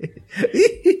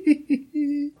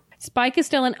 Spike is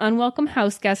still an unwelcome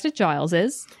house guest at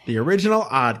Giles's. The original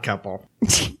Odd Couple.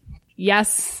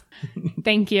 Yes.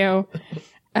 Thank you.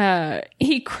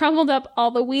 He crumbled up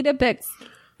all the Wheat-a-bix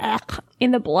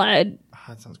in the blood.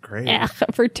 That sounds great.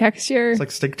 For texture. It's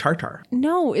like steak tartare.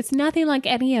 No, it's nothing like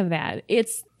any of that.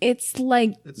 It's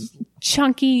like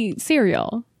chunky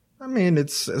cereal. I mean,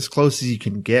 it's as close as you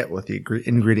can get with the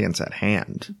ingredients at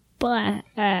hand. Blah.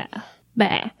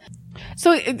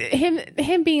 So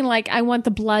him being like, I want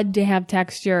the blood to have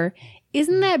texture.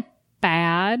 Isn't that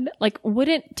bad? Like,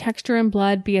 wouldn't texture in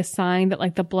blood be a sign that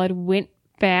like the blood went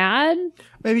bad?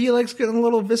 Maybe he likes getting a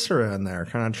little viscera in there,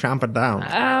 kind of chomp it down.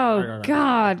 Oh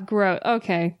God, gross.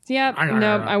 Okay. Yep.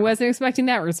 Nope. I wasn't expecting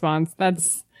that response.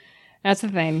 That's the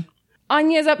thing.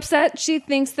 Anya's upset. She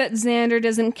thinks that Xander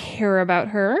doesn't care about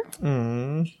her.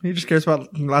 He just cares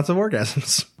about lots of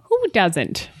orgasms. Who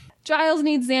doesn't? Giles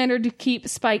needs Xander to keep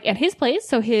Spike at his place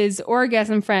so his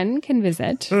orgasm friend can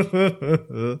visit.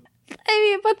 I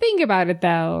mean, but think about it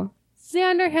though.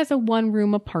 Xander has a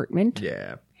one-room apartment.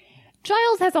 Yeah.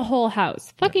 Giles has a whole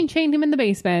house. Fucking chained him in the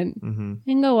basement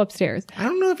and go upstairs. I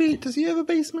don't know if does he have a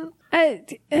basement?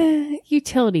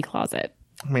 Utility closet.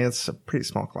 I mean, it's a pretty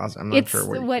small closet. I'm not sure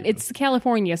where. It's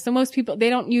California, so most people,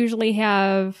 they don't usually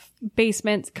have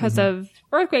basements because of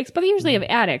earthquakes, but they usually have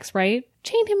attics, right?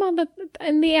 Chain him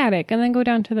in the attic and then go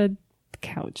down to the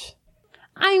couch.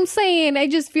 I'm saying, I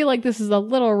just feel like this is a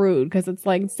little rude because it's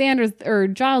like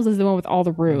Giles is the one with all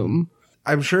the room.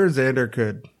 I'm sure Xander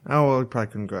could. Oh, well, he probably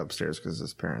couldn't go upstairs because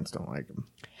his parents don't like him.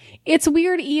 It's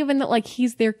weird even that like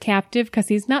he's their captive because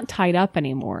he's not tied up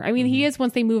anymore. I mean, he is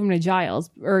once they move him to to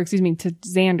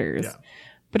Xander's. Yeah.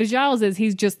 But Giles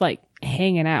he's just like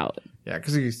hanging out. Yeah,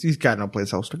 because he's got no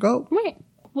place else to go. Right.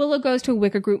 Willow goes to a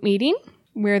Wicca group meeting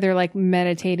where they're like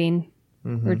meditating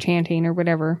or chanting or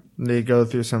whatever. They go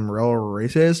through some real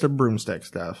racist broomstick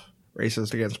stuff.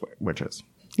 Racist against witches.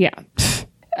 Yeah.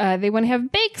 They want to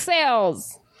have bake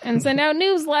sales and send out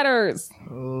newsletters.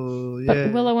 Oh, yeah.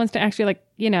 But Willow wants to actually, like,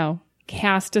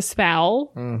 cast a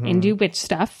spell and do witch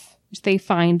stuff, which they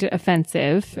find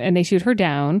offensive, and they shoot her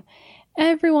down.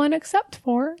 Everyone except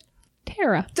for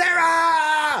Tara.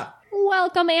 Tara!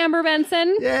 Welcome, Amber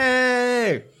Benson.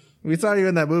 Yay! We saw you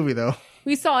in that movie, though.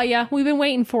 We saw ya. We've been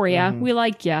waiting for ya. We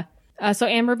like ya. So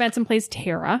Amber Benson plays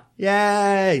Tara.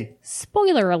 Yay!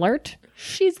 Spoiler alert.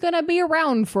 She's gonna be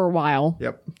around for a while.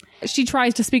 Yep. She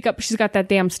tries to speak up. She's got that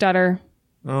damn stutter.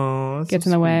 Oh, that's gets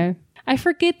in the way. I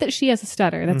forget that she has a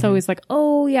stutter. That's always like,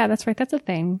 oh yeah, that's right. That's a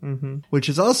thing. Which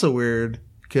is also weird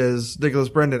because Nicholas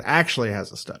Brendan actually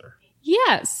has a stutter.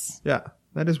 Yes. Yeah,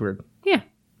 that is weird. Yeah.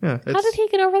 Yeah. How did he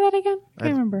get over that again?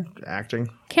 Can't remember. Acting.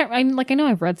 I know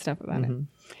I've read stuff about it.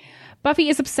 Buffy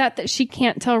is upset that she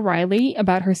can't tell Riley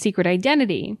about her secret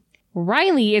identity.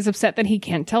 Riley is upset that he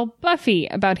can't tell Buffy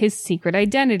about his secret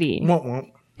identity.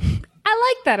 Won't.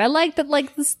 I like that. I like that,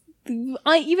 like, this,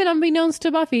 even unbeknownst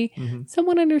to Buffy,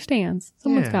 someone understands.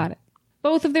 Someone's got it.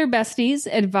 Both of their besties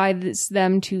advise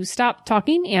them to stop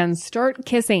talking and start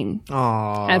kissing.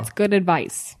 Aww. That's good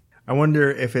advice. I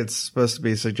wonder if it's supposed to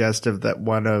be suggestive that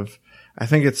I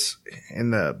think it's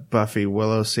in the Buffy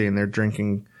Willow scene, they're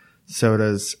drinking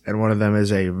sodas, and one of them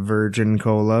is a virgin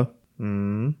cola.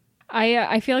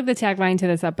 I feel like the tagline to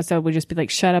this episode would just be like,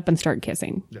 shut up and start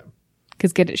kissing. Yeah.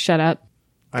 Because get it shut up.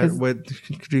 Could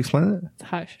you explain it?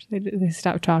 Hush. They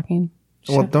stop talking.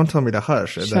 Don't tell me to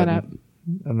hush. Shut up.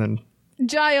 And then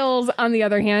Giles, on the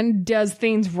other hand, does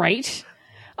things right.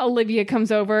 Olivia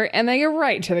comes over and they go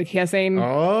right to the kissing.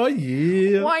 Oh,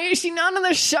 yeah. Why is she not on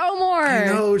the show more? I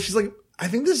know. She's like, I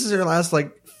think this is her last,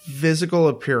 like, physical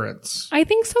appearance. I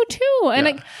think so too.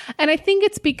 And I think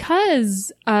it's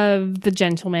because of the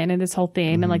gentleman and this whole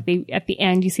thing. And like at the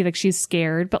end you see like she's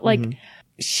scared, but like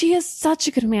she is such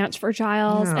a good match for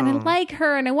Giles. And I like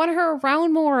her and I want her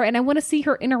around more and I want to see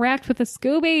her interact with the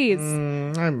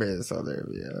Scoobies. I miss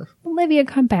Olivia. Olivia,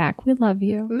 come back. We love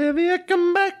you. Olivia,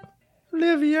 come back.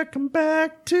 Olivia, come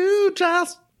back to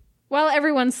Giles. While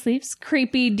everyone sleeps,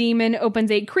 creepy demon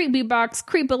opens a creepy box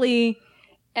creepily.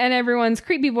 And everyone's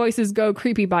creepy voices go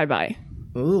creepy bye-bye.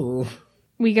 Ooh.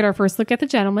 We get our first look at the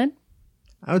gentleman.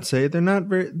 I would say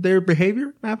their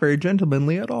behavior, not very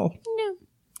gentlemanly at all. No.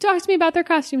 Talk to me about their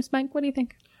costumes, Mike. What do you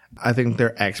think? I think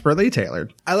they're expertly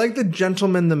tailored. I like the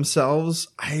gentlemen themselves.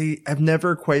 I have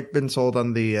never quite been sold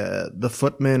on the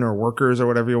footmen or workers or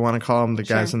whatever you want to call them, the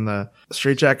guys in the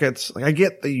straitjackets. Like, I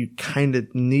get that you kind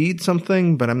of need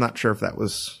something, but I'm not sure if that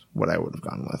was what I would have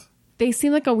gone with. They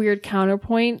seem like a weird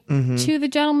counterpoint to the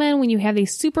gentleman when you have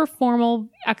these super formal,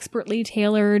 expertly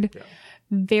tailored,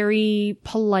 very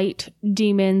polite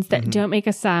demons that don't make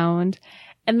a sound.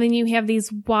 And then you have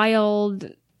these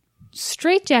wild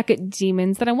straitjacket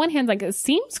demons that on one hand, like, it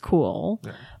seems cool,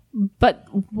 but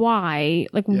why?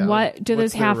 Like, what do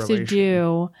those have to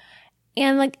do?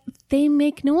 And like, they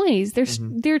make noise.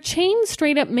 Their chains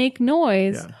straight up make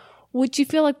noise, which you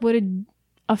feel like would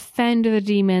offend the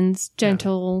demons,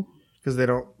 gentle... Because they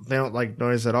don't like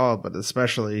noise at all, but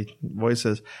especially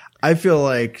voices. I feel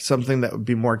like something that would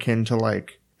be more akin to,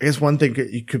 like, I guess one thing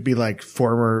it could be like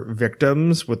former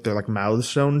victims with their like mouths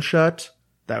sewn shut.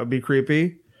 That would be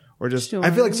creepy. Or just, I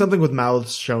feel like something with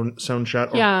mouths sewn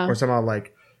shut or somehow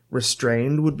like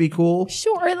restrained would be cool.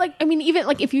 Sure. Like, I mean, even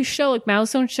like if you show like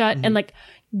mouths sewn shut and like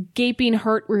gaping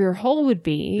hurt where your hole would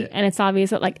be, and it's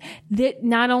obvious that like that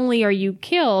not only are you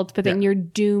killed, but then you're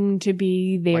doomed to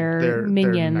be their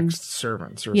minions. Their next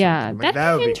servants or something. Like,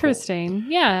 that'd be interesting.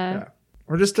 Cool. Yeah.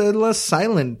 Or just a less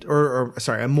silent, or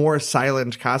a more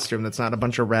silent costume that's not a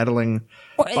bunch of rattling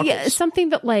buckles. Something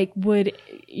that like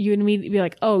you'd immediately be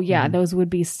like, oh yeah, those would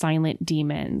be silent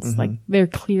demons. Like they're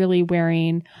clearly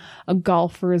wearing a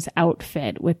golfer's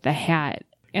outfit with the hat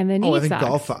and the knee socks.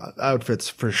 Golf outfits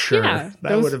for sure. Yeah,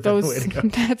 that would have been the way to go.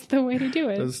 That's the way to do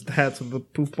it. Those hats with the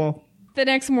poof ball. The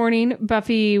next morning,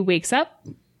 Buffy wakes up,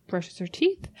 brushes her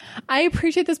teeth. I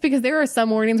appreciate this because there are some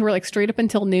mornings where like straight up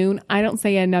until noon, I don't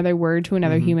say another word to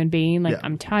another human being. Like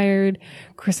I'm tired.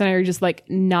 Chris and I are just like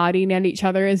nodding at each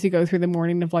other as we go through the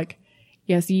morning of like,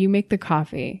 yes, you make the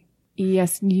coffee.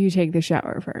 Yes, you take the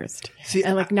shower first.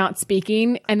 And like not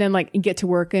speaking and then like get to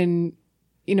work and,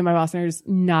 you know, my boss and I are just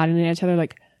nodding at each other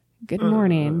like, good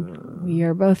morning. We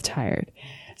are both tired.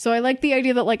 So I like the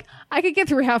idea that like I could get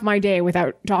through half my day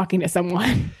without talking to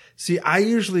someone. See, I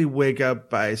usually wake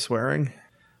up by swearing.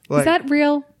 Like, is that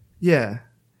real? Yeah.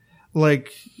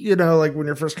 Like, you know, like when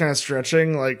you're first kind of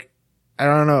stretching, like, I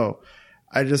don't know.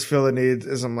 I just feel the need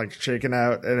as I'm like shaking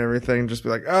out and everything, just be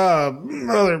like, oh,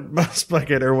 mother bus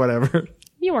bucket or whatever.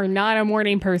 You are not a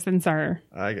morning person, sir.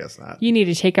 I guess not. You need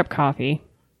to take up coffee.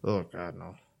 Oh, God,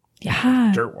 no.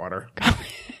 Yeah. Dirt water.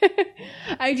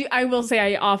 I will say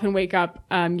I often wake up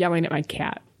yelling at my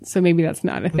cat. So maybe that's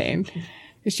not a thing.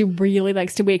 She really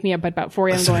likes to wake me up at about 4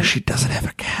 a.m. going, she doesn't have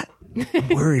a cat. I'm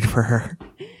worried for her.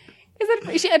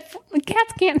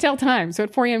 Cats can't tell time. So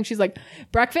at 4 a.m. she's like,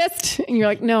 breakfast? And you're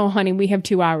like, no, honey, we have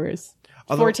 2 hours.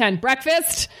 4:10,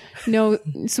 breakfast? No,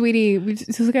 sweetie, we've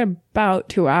just got about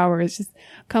 2 hours. Just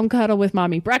come cuddle with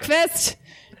mommy. Breakfast?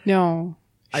 No,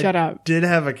 shut up. I did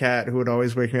have a cat who would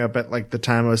always wake me up at like the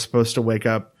time I was supposed to wake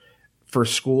up for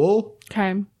school.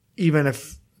 Okay. Even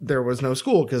if there was no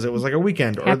school because it was like a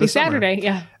weekend or Happy the summer. Saturday,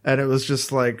 yeah. And it was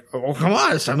just like, oh, come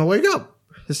on, it's time to wake up.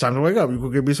 It's time to wake up. You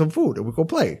could give me some food and we could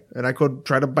play. And I could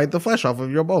try to bite the flesh off of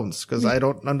your bones because I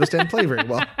don't understand play very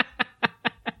well.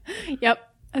 Yep.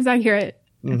 That's accurate.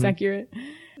 That's accurate.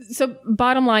 So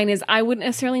bottom line is I wouldn't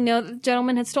necessarily know that the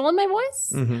gentleman had stolen my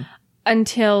voice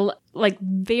until like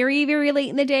very, very late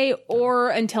in the day or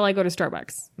until I go to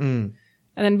Starbucks. And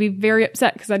then be very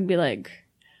upset because I'd be like,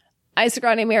 ice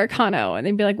grande Americano. And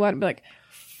they'd be like, what? I'd be like,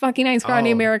 fucking ice grande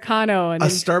Americano. And a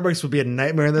Starbucks would be a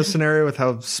nightmare in this scenario with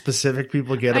how specific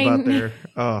people get about their...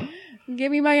 Oh.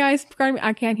 Give me my ice grande...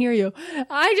 I can't hear you.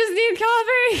 I just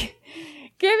need coffee.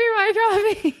 Give me my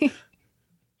coffee.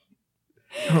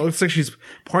 Oh, it looks like she's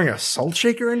pouring a salt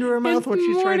shaker into her mouth. What's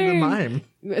she trying to mime?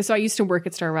 So I used to work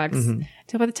at Starbucks.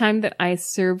 So by the time that I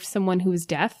served someone who was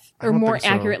deaf, or more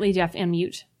accurately deaf and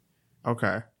mute.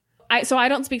 Okay. So I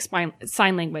don't speak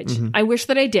sign language. I wish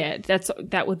that I did.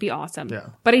 That would be awesome. Yeah.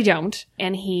 But I don't.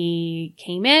 And he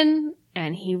came in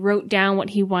and he wrote down what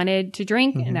he wanted to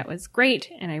drink and that was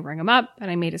great. And I rang him up and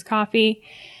I made his coffee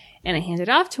and I handed it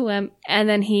off to him. And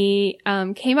then he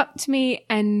came up to me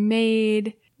and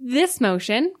made this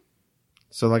motion.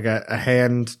 So like a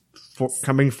hand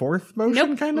coming forth motion?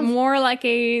 Nope. Kind of? More like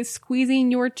a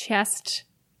squeezing your chest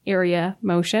area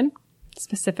motion,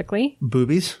 specifically.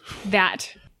 Boobies?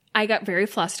 That. I got very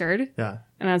flustered. Yeah.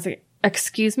 And I was like,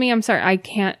 excuse me, I'm sorry,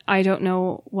 I don't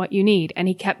know what you need. And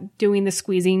he kept doing the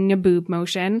squeezing a boob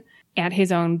motion at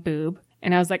his own boob.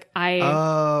 And I was like,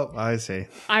 I see.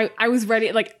 I was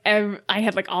ready, like, I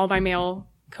had like all my male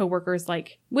coworkers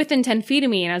like within 10 feet of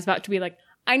me. And I was about to be like,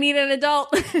 I need an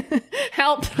adult.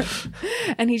 Help.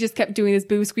 And he just kept doing this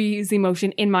boob squeezing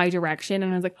motion in my direction.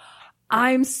 And I was like,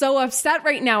 I'm so upset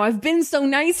right now. I've been so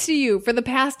nice to you for the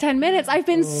past 10 minutes. I've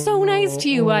been so nice to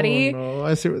you, buddy. No,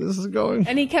 I see where this is going.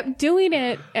 And he kept doing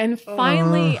it. And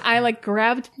finally, I like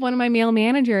grabbed one of my male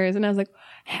managers and I was like,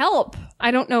 help.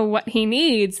 I don't know what he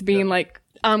needs. Being like,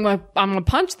 I'm gonna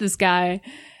punch this guy.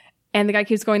 And the guy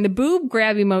keeps going, the boob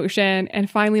grabby motion. And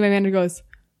finally my manager goes,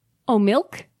 oh,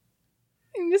 milk?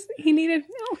 And he needed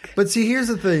milk. But see, here's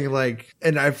the thing, like,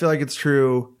 and I feel like it's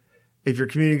true if you're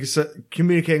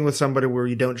communicating with somebody where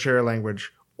you don't share a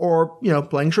language or, you know,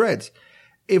 playing charades.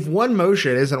 If one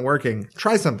motion isn't working,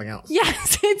 try something else.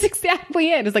 Yes, it's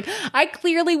exactly it. It's like, I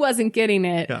clearly wasn't getting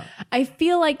it. Yeah. I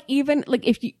feel like even, like,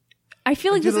 I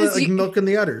feel like this is... like milk in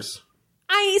the udders.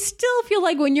 I still feel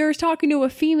like when you're talking to a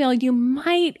female, you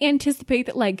might anticipate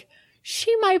that, like,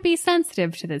 she might be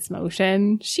sensitive to this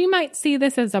motion. She might see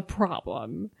this as a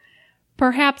problem.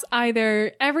 perhaps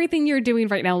either everything you're doing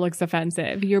right now looks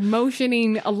offensive. You're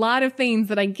motioning a lot of things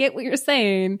that I get what you're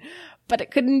saying, but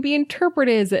it couldn't be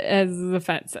interpreted as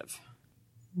offensive.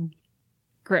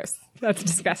 Gross. That's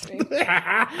disgusting.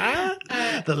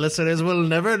 The listeners will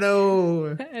never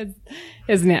know.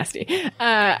 It's nasty.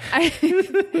 I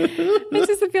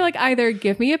just feel like either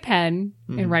give me a pen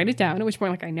and write it down, at which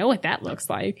point, like, I know what that looks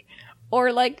like,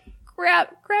 or like grab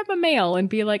a male and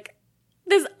be like,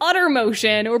 this udder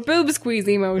motion or boob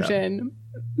squeezy motion.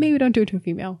 Yeah. Maybe don't do it to a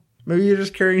female. Maybe you're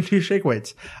just carrying 2 shake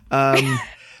weights. But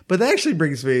that actually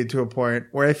brings me to a point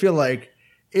where I feel like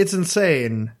it's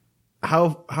insane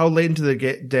how late into the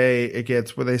day it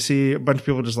gets where they see a bunch of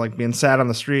people just like being sat on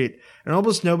the street and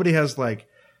almost nobody has like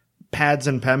pads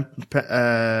and pencils.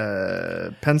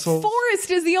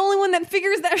 Forrest is the only one that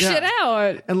figures that shit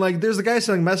out. And like there's a guy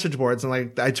selling message boards and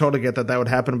like I totally get that would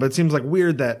happen, but it seems like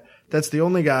weird that that's the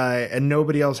only guy and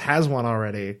nobody else has one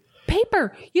already.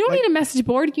 Paper. You don't need a message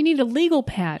board. You need a legal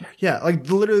pad. Yeah. Like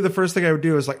literally the first thing I would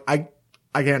do is like, I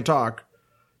can't talk.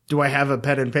 Do I have a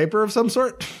pen and paper of some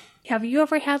sort? Have you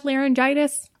ever had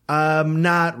laryngitis?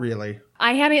 Not really.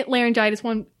 I had laryngitis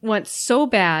once so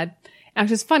bad. And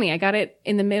it was funny. I got it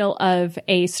in the middle of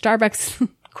a Starbucks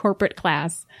corporate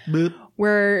class Boop.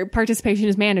 Where participation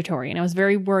is mandatory. And I was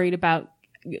very worried about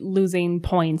losing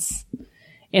points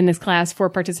in this class for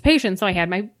participation. So I had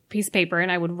my piece of paper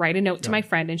and I would write a note to my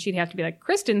friend and she'd have to be like,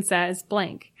 Kristen says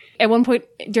blank. At one point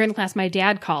during the class, my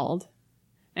dad called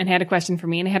and had a question for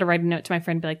me, and I had to write a note to my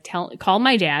friend and be like, call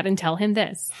my dad and tell him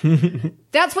this.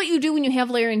 That's what you do when you have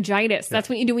laryngitis. That's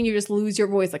what you do when you just lose your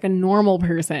voice like a normal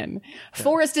person. Yeah.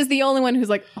 Forrest is the only one who's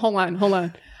like, hold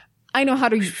on. I know how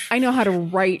to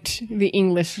write the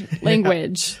English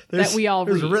language that we all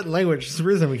read. There's a written language. It's the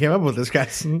reason we came up with this,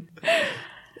 guys.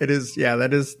 It is,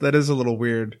 that is a little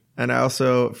weird. And I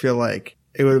also feel like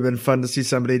it would have been fun to see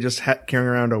somebody just carrying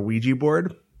around a Ouija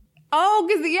board. Oh,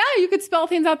 because, you could spell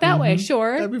things out that way.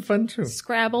 Sure. That'd be fun, too.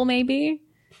 Scrabble, maybe.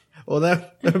 Well,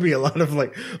 that would be a lot of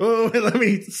like, let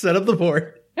me set up the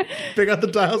board. Pick out the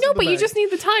tiles. No, but you just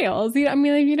need the tiles. I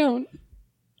mean, if you don't.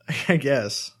 I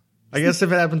guess if it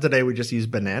happened today, we just use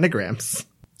bananagrams.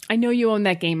 I know you own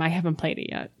that game. I haven't played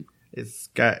it yet. It's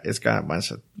got a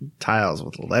bunch of tiles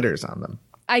with letters on them.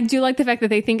 I do like the fact that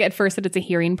they think at first that it's a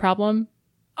hearing problem.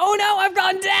 Oh no, I've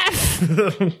gone deaf!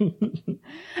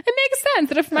 It makes sense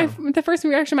that if the first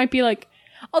reaction might be like,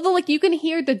 although like you can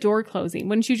hear the door closing,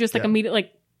 wouldn't you just like immediately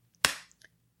like,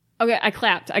 okay, I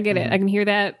clapped, I get it, I can hear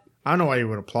that. I don't know why you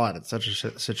would applaud at such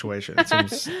a situation. It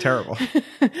seems terrible.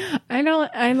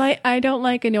 I don't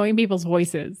like annoying people's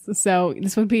voices, so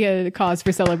this would be a cause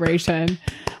for celebration.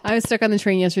 I was stuck on the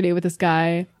train yesterday with this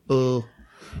guy.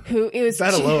 Who it was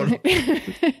that alone.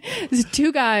 There's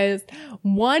 2 guys,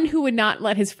 one who would not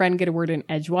let his friend get a word in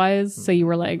edgewise. So you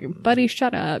were like, buddy,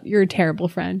 shut up. You're a terrible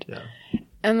friend. Yeah.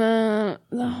 And the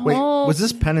whole was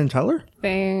this Penn and Teller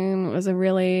thing was a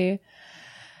really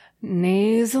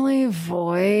nasally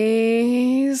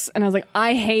voice. And I was like,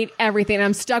 I hate everything.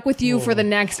 I'm stuck with you for the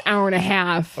next hour and a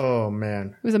half. Oh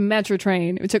man. It was a metro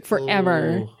train. It took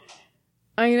forever.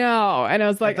 I know. And I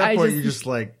was like, at that point, you just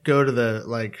like go to the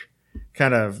like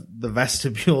kind of the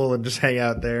vestibule and just hang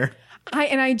out there.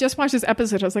 I just watched this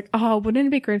episode. I was like, oh, wouldn't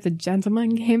it be great if the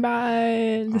gentleman came by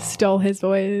and stole his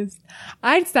voice?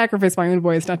 I'd sacrifice my own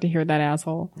voice not to hear that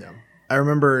asshole. Yeah. I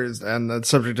remember, on the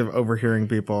subject of overhearing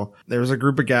people, there was a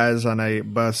group of guys on a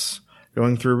bus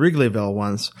going through Wrigleyville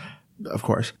once, of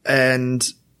course. And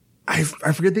I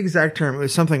forget the exact term. It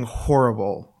was something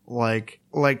horrible, like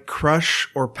crush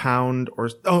or pound or,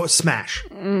 smash.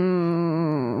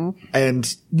 And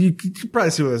you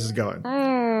probably see where this is going.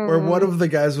 Where one of the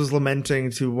guys was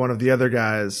lamenting to one of the other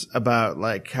guys about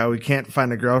like how he can't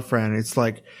find a girlfriend. It's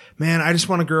like, man, I just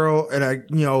want a girl and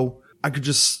I could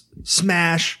just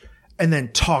smash and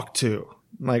then talk to.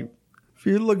 Like, if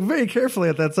you look very carefully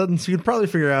at that sentence, you'd probably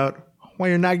figure out why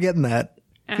you're not getting that.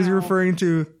 Because you're referring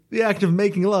to the act of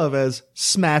making love as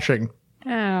smashing.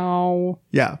 Ow.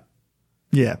 Yeah.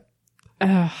 Yeah.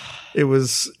 It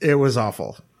was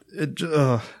awful.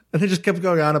 And they just kept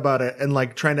going on about it and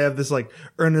like trying to have this like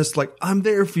earnest, like, I'm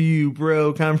there for you,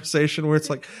 bro, conversation where it's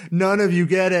like, none of you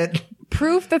get it.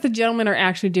 Proof that the gentlemen are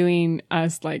actually doing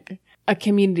us like a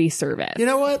community service. You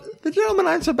know what? The gentlemen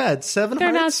aren't so bad. 7 They're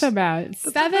hearts? not so bad.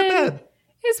 That's 7 not that bad.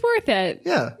 Is worth it.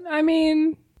 Yeah. I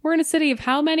mean, we're in a city of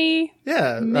how many?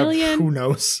 Yeah. Million? Who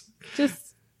knows?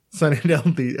 Just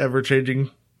Sunnydale, the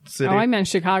ever-changing city. Oh, I meant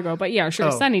Chicago, but yeah,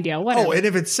 sure, Sunnydale, whatever. Oh, and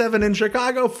if it's 7 in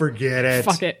Chicago, forget it.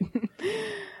 Fuck it.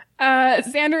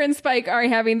 Xander and Spike are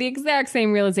having the exact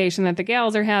same realization that the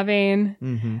gals are having.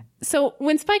 Mm-hmm. So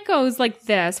when Spike goes like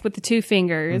this with the two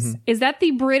fingers, is that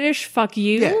the British fuck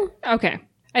you? Yeah. Okay.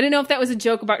 I didn't know if that was a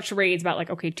joke about charades about like,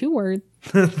 okay, 2 words.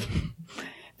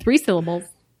 3 syllables.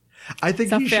 I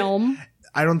think it's a film.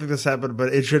 I don't think this happened,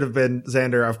 but it should have been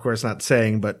Xander, of course, not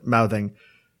saying, but mouthing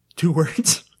 2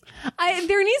 words.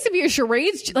 There needs to be a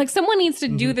charades. Like someone needs to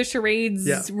do the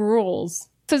charades rules.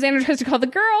 So Xander tries to call the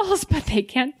girls, but they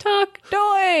can't talk.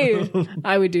 Doy!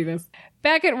 I would do this.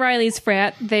 Back at Riley's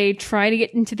frat, they try to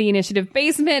get into the initiative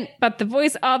basement, but the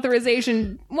voice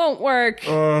authorization won't work.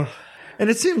 And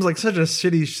it seems like such a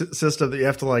shitty system that you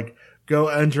have to like go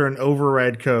enter an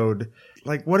override code.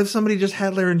 Like, what if somebody just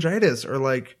had laryngitis or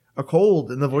like a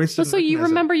cold and the voice didn't so you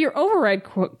remember your override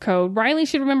code. Riley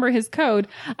should remember his code.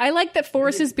 I like that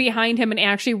Forrest is behind him and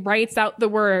actually writes out the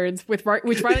words which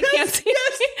Riley can't see.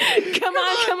 Come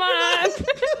on.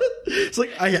 It's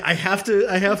like I have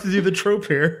to do the trope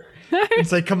here.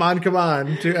 It's like come on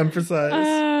to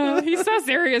emphasize. He's so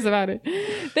serious about it.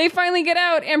 They finally get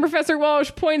out and Professor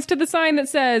Walsh points to the sign that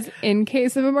says, "In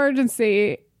case of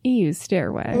emergency, use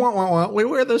stairway." Wait,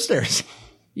 where are those stairs?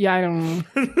 Yeah, I don't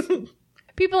know.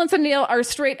 People in Sunnydale are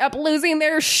straight up losing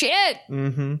their shit.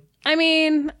 I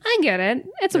mean, I get it.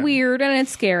 It's weird and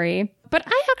it's scary. But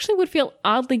I actually would feel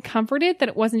oddly comforted that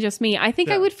it wasn't just me. I think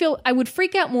I would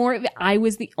freak out more if I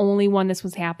was the only one this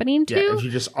was happening to. Yeah, if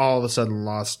you just all of a sudden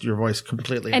lost your voice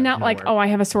completely. And not like, oh, I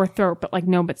have a sore throat, but like,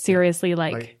 no, but seriously,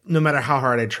 like no matter how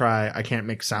hard I try, I can't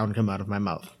make sound come out of my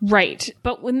mouth. Right.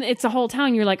 But when it's a whole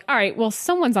town, you're like, all right, well,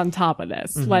 someone's on top of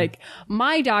this. Like,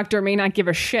 my doctor may not give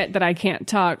a shit that I can't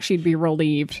talk. She'd be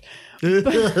relieved.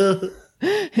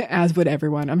 As would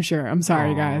everyone, I'm sure. I'm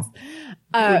sorry, guys.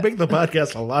 We make the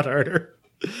podcast a lot harder.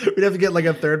 We'd have to get like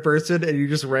a third person and you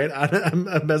just write on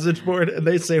a message board and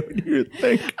they say what you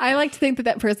think. I like to think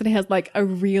that person has like a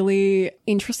really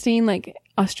interesting like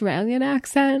Australian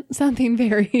accent. Something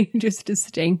very just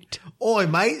distinct. Oi,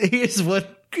 mate, here's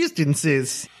what Kristen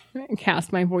says.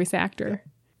 Cast my voice actor.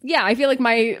 Yeah, I feel like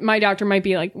my doctor might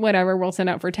be like, whatever, we'll send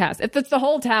out for tests. If it's the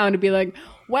whole town to be like,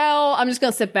 well, I'm just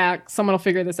going to sit back. Someone will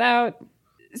figure this out.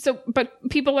 So, but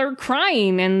people are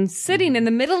crying and sitting in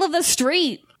the middle of the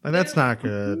street. And that's not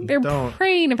good. They're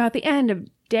praying about the end of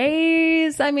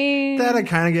days. I mean, that I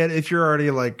kind of get. If you're already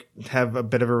like have a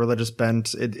bit of a religious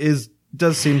bent,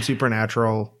 does seem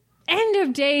supernatural. End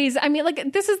of days. I mean,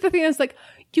 like this is the thing that's like,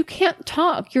 you can't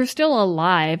talk. You're still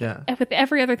alive. Yeah. With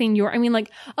every other thing I mean,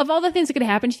 like of all the things that could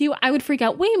happen to you, I would freak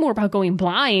out way more about going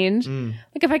blind.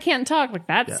 Like if I can't talk, like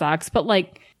that sucks. But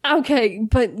like, okay,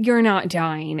 but you're not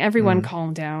dying. Everyone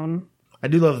calm down. I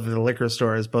do love that the liquor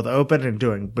store is both open and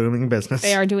doing booming business.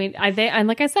 They are doing, and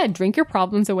like I said, drink your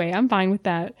problems away. I'm fine with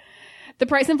that. The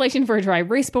price inflation for a dry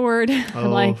erase board,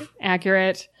 like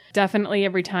accurate. Definitely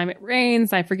every time it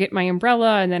rains, I forget my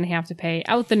umbrella and then have to pay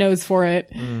out the nose for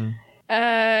it.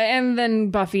 And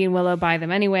then Buffy and Willow buy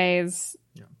them anyways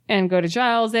and go to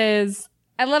Giles's.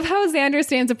 I love how Xander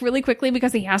stands up really quickly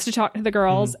because he has to talk to the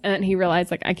girls and then he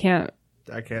realized like, I can't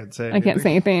say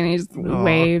anything. And he just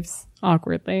waves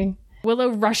awkwardly.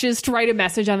 Willow rushes to write a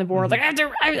message on the board. Like,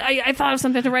 I thought of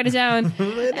something to write it down.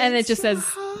 And it just says,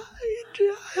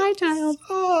 hi, Giles.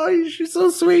 Oh, she's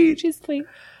so sweet. She's sweet.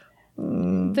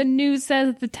 The news says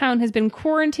that the town has been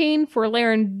quarantined for a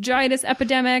laryngitis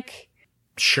epidemic.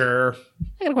 Sure.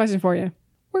 I got a question for you.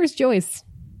 Where's Joyce?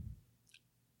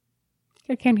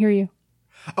 I can't hear you.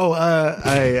 Oh,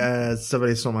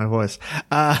 somebody stole my voice.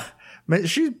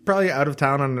 She's probably out of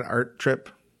town on an art trip.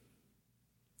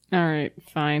 All right,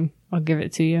 fine. I'll give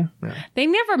it to you. Yeah. They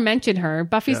never mention her.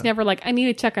 Buffy's never like, I need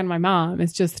to check on my mom.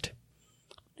 It's just,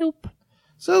 nope.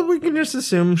 So we can just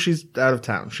assume she's out of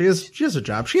town. She has a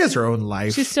job. She has her own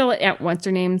life. She's still at what's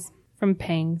her name's from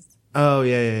Pangs. Oh,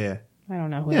 yeah. I don't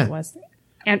know who it was.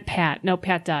 Aunt Pat. No,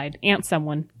 Pat died. Aunt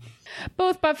someone.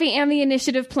 Both Buffy and the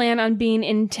Initiative plan on being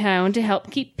in town to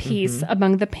help keep peace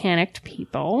among the panicked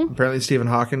people. Apparently Stephen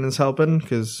Hawking is helping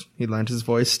because he lent his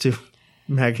voice to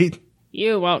Maggie.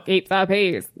 You won't keep the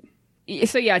peace.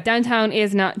 So yeah, downtown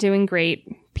is not doing great.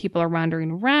 People are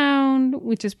wandering around,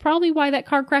 which is probably why that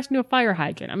car crashed into a fire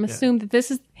hydrant. I'm assuming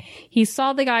that he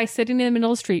saw the guy sitting in the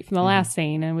middle of the street from the last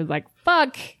scene and was like,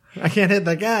 fuck. I can't hit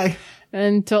that guy.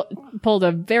 And pulled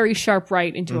a very sharp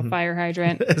right into a fire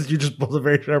hydrant. As you just pulled a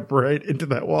very sharp right into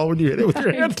that wall when you hit it with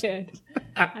your hand.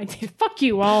 I did. Fuck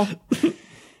you all.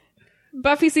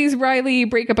 Buffy sees Riley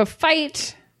break up a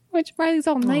fight, which Riley's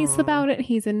all nice about it.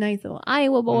 He's a nice little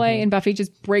Iowa boy. And Buffy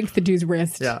just breaks the dude's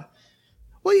wrist. Yeah.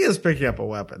 Well, he is picking up a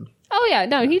weapon. Oh, yeah.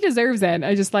 No, he deserves it.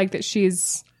 I just like that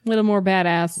she's a little more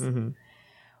badass.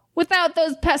 Without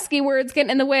those pesky words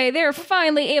getting in the way, they're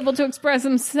finally able to express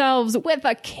themselves with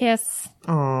a kiss.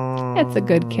 Aww. It's a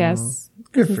good kiss.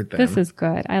 Good for them. This is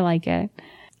good. I like it.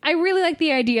 I really like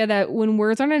the idea that when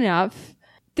words aren't enough,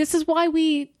 this is why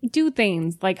we do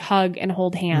things like hug and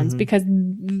hold hands, because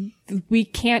we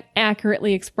can't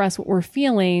accurately express what we're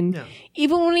feeling. Yeah.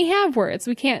 Even when we have words,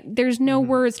 we can't, there's no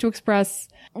words to express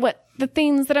what the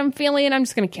things that I'm feeling. I'm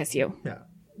just going to kiss you. Yeah.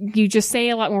 You just say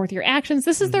a lot more with your actions.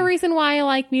 This is the reason why I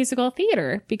like musical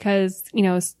theater, because,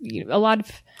 a lot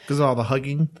of... Because of all the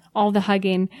hugging? All the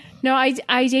hugging. No,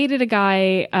 I dated a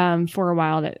guy for a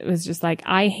while that was just like,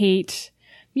 I hate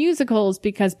musicals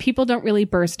because people don't really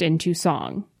burst into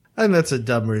song. I think that's a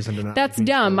dumb reason to not. That's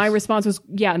dumb. My response was,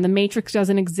 yeah, and the Matrix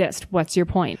doesn't exist. What's your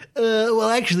point? Well,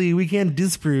 actually, we can't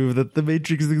disprove that the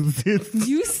Matrix exists.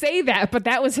 You say that, but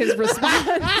that was his response.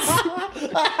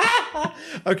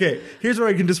 Okay, here's where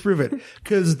I can disprove it.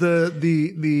 Because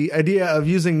the idea of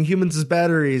using humans as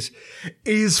batteries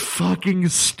is fucking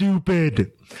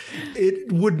stupid.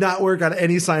 It would not work on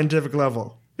any scientific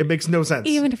level. It makes no sense.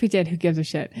 Even if we did, who gives a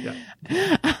shit? Yeah.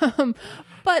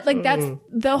 But like that's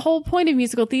the whole point of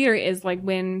musical theater is like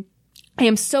when I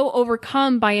am so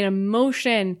overcome by an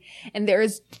emotion and there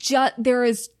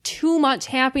is too much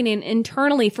happening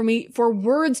internally for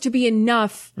words to be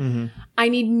enough. I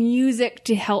need music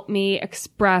to help me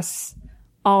express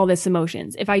all this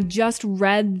emotions. If I just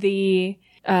read the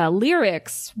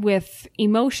lyrics with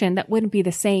emotion, that wouldn't be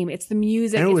the same. It's the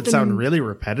music. And it would sound really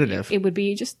repetitive. It would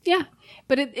be just, yeah.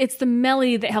 But it's the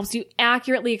melody that helps you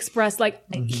accurately express, like,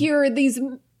 here are these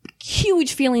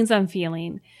huge feelings I'm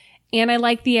feeling. And I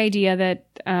like the idea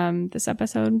that this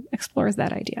episode explores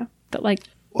that idea. That, like...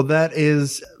 Well, that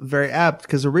is very apt,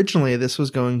 because originally this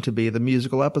was going to be the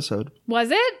musical episode.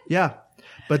 Was it? Yeah.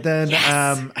 But then,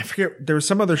 yes. I forget, there was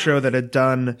some other show that had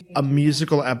done a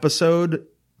musical episode,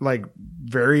 like,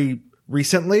 very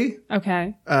recently.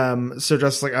 Okay. So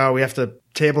just like, we have to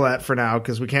table that for now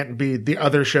because we can't be the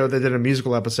other show that did a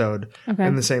musical episode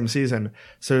in the same season.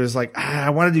 So it was like, I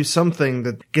want to do something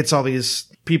that gets all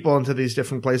these people into these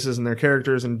different places and their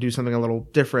characters and do something a little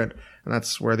different. And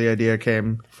that's where the idea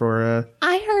came for.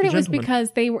 I heard it was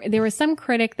because there was some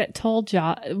critic that told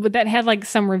Josh, that had like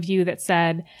some review that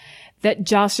said that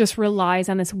Josh just relies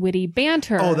on this witty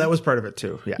banter. Oh, that was part of it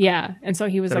too. Yeah. Yeah. And so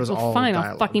he was like, well, fine,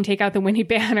 I'll fucking take out the witty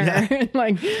banter. Yeah.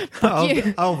 Like, fuck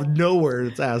you. I'll no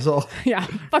words, asshole. Yeah.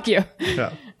 Fuck you.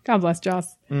 Yeah. God bless Josh.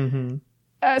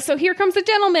 So here comes the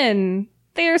gentleman.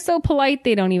 They are so polite,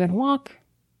 they don't even walk.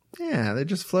 Yeah, they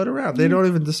just float around. They don't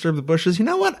even disturb the bushes. You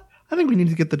know what? I think we need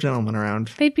to get the gentleman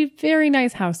around. They'd be very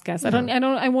nice house guests. Yeah.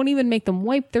 I won't even make them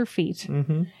wipe their feet.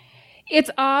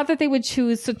 It's odd that they would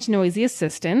choose such noisy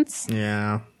assistants.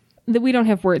 Yeah. That we don't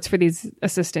have words for these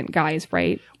assistant guys,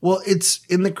 right? Well, it's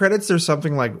in the credits, there's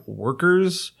something like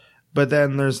workers, but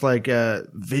then there's like a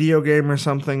video game or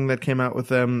something that came out with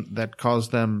them that calls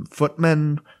them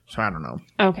footmen. So I don't know.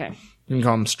 Okay. You can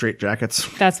call them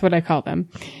straitjackets. That's what I call them.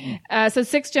 So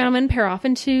 6 gentlemen pair off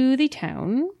into the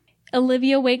town.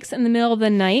 Olivia wakes in the middle of the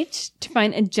night to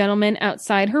find a gentleman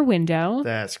outside her window.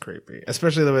 That's creepy.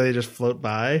 Especially the way they just float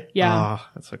by. Yeah. Oh,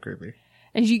 that's so creepy.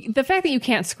 And the fact that you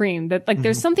can't scream, that like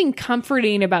there's something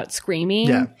comforting about screaming.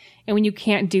 Yeah. And when you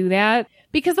can't do that,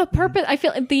 because the purpose, I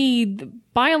feel the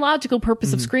biological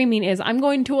purpose of screaming is I'm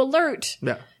going to alert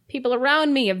people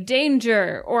around me of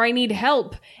danger or I need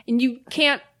help. And you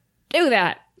can't do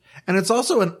that. And it's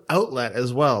also an outlet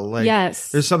as well. Like, yes.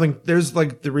 There's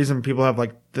like the reason people have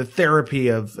like the therapy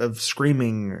of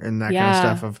screaming and that kind of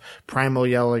stuff, of primal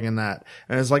yelling and that.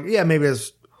 And it's like, yeah, maybe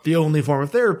it's the only form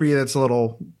of therapy that's a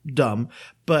little dumb.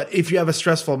 But if you have a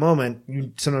stressful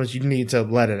moment, sometimes you need to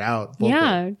let it out.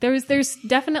 Yeah. There's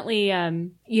definitely,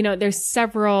 there's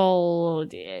several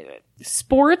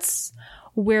sports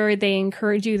where they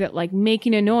encourage you that like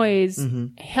making a noise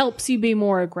helps you be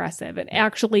more aggressive. It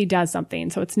actually does something.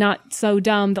 So it's not so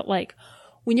dumb that like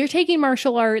when you're taking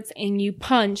martial arts and you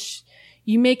punch,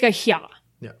 you make a hya.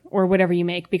 Yeah. Or whatever you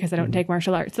make, because I don't take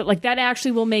martial arts. So like that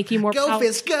actually will make you more Go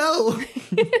fist, go!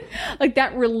 Like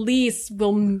that release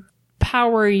will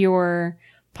power your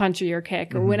punch or your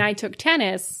kick. Or when I took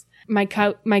tennis, my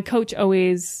coach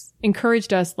always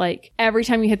encouraged us, like, every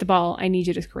time you hit the ball, I need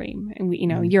you to scream. And we,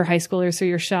 you're high schoolers, so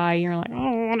you're shy. You're like, oh,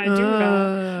 I want to do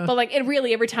that. But like, it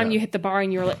really, every time you hit the bar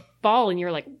and you're like, ball and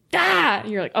you're like, ah!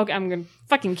 And you're like, okay, I'm going to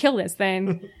fucking kill this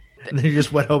thing. And then you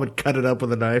just went home and cut it up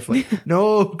with a knife. Like,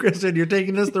 no, Kristen, you're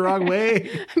taking this the wrong way.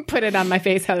 Put it on my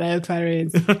face. Hello,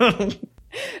 Clarice.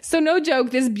 So no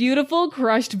joke, this beautiful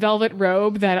crushed velvet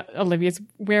robe that Olivia's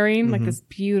wearing, like this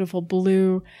beautiful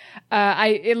blue,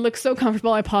 it looks so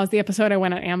comfortable. I paused the episode. I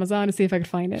went on Amazon to see if I could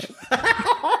find it.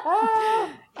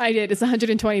 I did. It's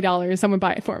 $120. Someone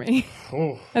buy it for me.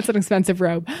 Oh. That's an expensive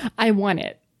robe. I want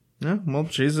it. Yeah, well,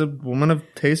 she's a woman of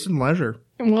taste and leisure.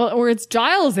 Well, or it's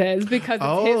Giles is because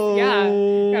it's his,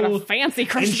 got a fancy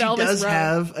crushed velvet robe. And she does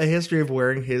have a history of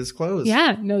wearing his clothes.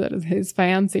 Yeah, no, that is his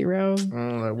fancy robe.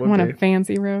 Oh, that would What be. a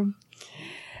fancy robe.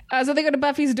 So they go to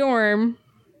Buffy's dorm.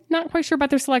 Not quite sure about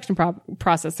their selection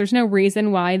process. There's no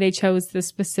reason why they chose this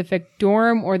specific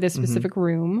dorm or this specific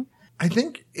room. I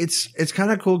think it's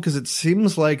kind of cool because it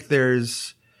seems like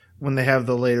there's, when they have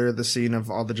the scene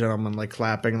of all the gentlemen like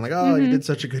clapping, like, oh, you did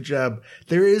such a good job.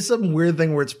 There is some weird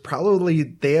thing where it's probably,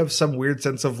 they have some weird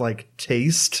sense of like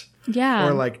taste. Yeah.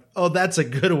 Or like, oh, that's a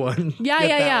good one.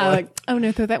 Yeah. Like, oh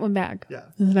no, throw that one back. Yeah.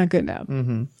 This is not good enough.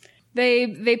 Mm-hmm.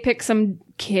 They pick some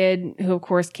kid who of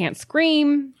course can't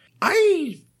scream.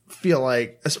 I feel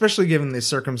like, especially given the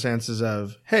circumstances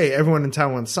of, hey, everyone in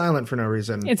town went silent for no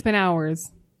reason. It's been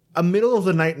hours. A middle of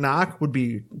the night knock would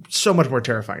be so much more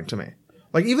terrifying to me.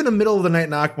 Like, even a middle of the night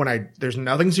knock when there's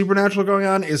nothing supernatural going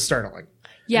on is startling.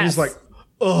 Yes. It's like,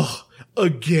 ugh,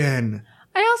 again.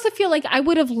 I also feel like I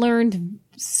would have learned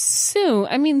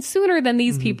sooner than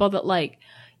these people that like,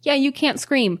 yeah, you can't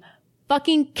scream.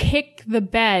 Fucking kick the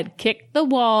bed, kick the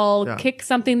wall, kick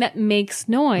something that makes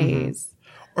noise.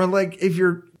 Or like, if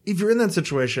you're in that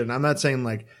situation, I'm not saying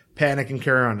like panic and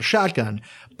carry around a shotgun,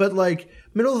 but like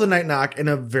middle of the night knock in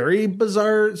a very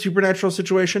bizarre supernatural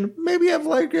situation, maybe have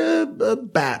like a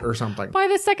bat or something. By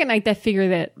the second night, they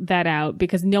figure that out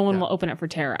because no one will open up for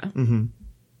Tara. Mm-hmm.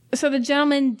 So the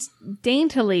gentlemen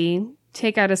daintily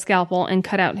take out a scalpel and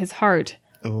cut out his heart.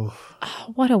 Oh,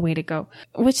 what a way to go.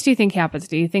 Which do you think happens?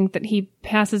 Do you think that he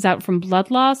passes out from blood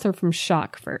loss or from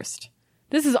shock first?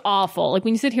 This is awful. Like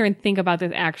when you sit here and think about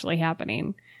this actually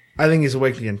happening. I think he's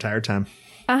awake the entire time.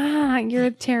 You're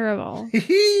terrible.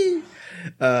 Yeah.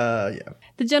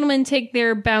 The gentlemen take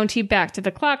their bounty back to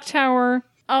the clock tower.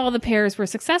 All the pairs were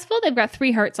successful. They've got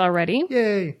 3 hearts already.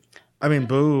 Yay. I mean,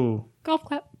 boo. Golf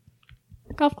clap.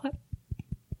 Golf clap.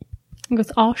 It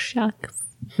goes, all shucks.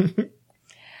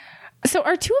 So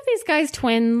are 2 of these guys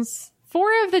twins?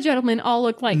 4 of the gentlemen all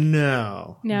look like...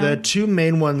 No. The 2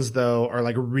 main ones, though, are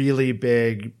like really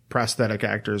big prosthetic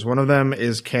actors. One of them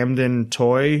is Camden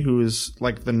Toy, who's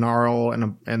like the Gnarl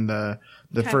and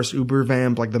the first Uber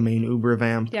vamp, like the main Uber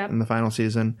vamp in the final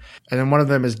season. And then one of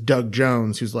them is Doug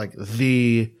Jones, who's like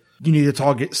you need a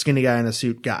tall, skinny guy in a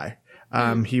suit guy.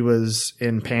 He was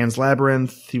in Pan's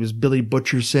Labyrinth. He was Billy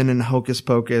Butcherson in Hocus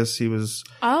Pocus. He was...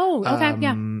 Oh,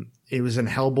 okay, He was in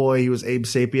Hellboy. He was Abe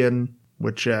Sapien,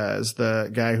 which is the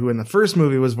guy who in the first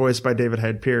movie was voiced by David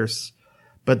Hyde Pierce.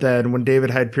 But then when David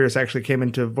Hyde Pierce actually came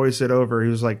in to voice it over, he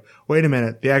was like, wait a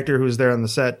minute, the actor who was there on the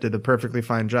set did a perfectly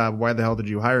fine job. Why the hell did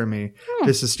you hire me?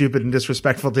 This is stupid and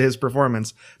disrespectful to his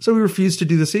performance. So we refused to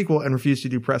do the sequel and refused to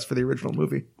do press for the original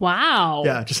movie. Wow.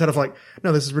 Yeah, just out of like,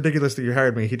 no, this is ridiculous that you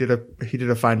hired me. He did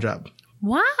a fine job.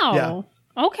 Wow. Yeah.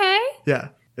 Okay. Yeah,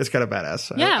 it's kind of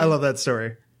badass. Yeah. I love that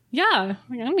story. Yeah.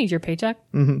 I don't need your paycheck.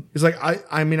 Mm-hmm. He's like,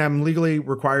 I mean, I'm legally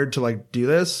required to like do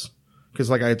this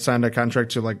because like I had signed a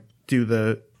contract to like do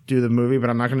the movie, but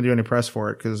I'm not going to do any press for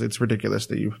it because it's ridiculous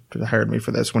that you hired me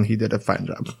for this when he did a fine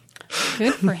job.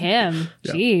 Good for him.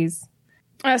 Jeez.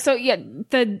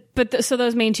 So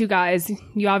those main 2 guys,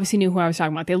 you obviously knew who I was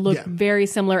talking about. They look very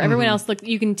similar. Everyone else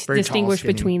you can distinguish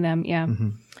between them. Yeah. Mm-hmm.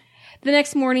 The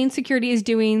next morning, security is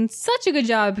doing such a good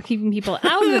job of keeping people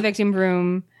out of the victim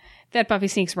room that Buffy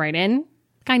sneaks right in.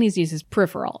 Guy needs to use his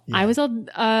peripheral. Yeah. I was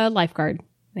a lifeguard.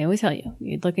 They always tell you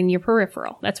look in your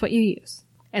peripheral. That's what you use.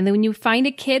 And then when you find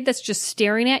a kid that's just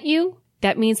staring at you,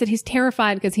 that means that he's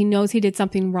terrified because he knows he did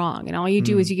something wrong. And all you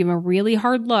do is you give him a really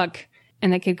hard look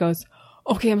and that kid goes,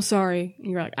 okay, I'm sorry. And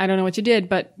you're like, I don't know what you did,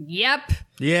 but yep.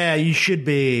 Yeah, you should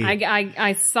be.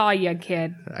 I saw you,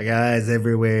 kid. I got eyes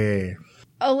everywhere.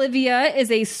 Olivia is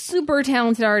a super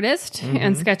talented artist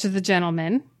and sketches the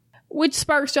gentleman, which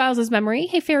sparks Giles' memory.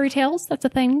 Hey, fairy tales, that's a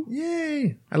thing.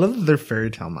 Yay. I love that they're fairy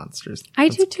tale monsters. I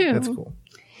do too. That's cool.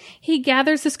 He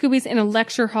gathers the Scoobies in a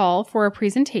lecture hall for a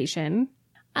presentation.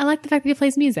 I like the fact that he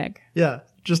plays music. Yeah,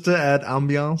 just to add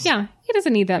ambiance. Yeah, he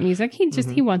doesn't need that music. He just,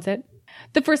 he wants it.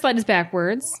 The first slide is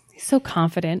backwards. He's so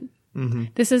confident. Mm-hmm.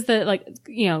 This is the, like,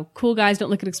 cool guys don't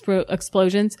look at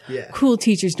explosions. Yeah. Cool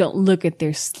teachers don't look at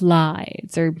their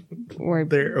slides or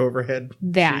their overhead.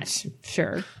 That, sheets.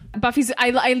 Sure. Buffy's,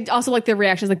 I also like their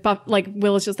reactions. Like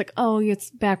Willow's just like, oh,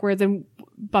 it's backwards. And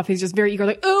Buffy's just very eager,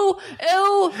 like, ooh,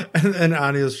 ooh. And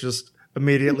Anya's just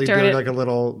immediately doing like a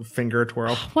little finger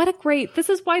twirl. This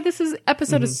is why this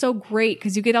episode is so great,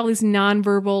 because you get all these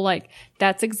nonverbal, like,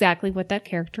 that's exactly what that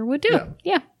character would do.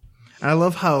 Yeah. And I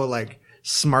love how, like,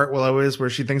 smart Willow is,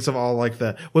 where she thinks of all, like,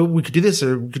 well, we could do this,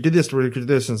 or we could do this, or we could do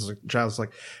this. And Giles is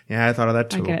like, yeah, I thought of that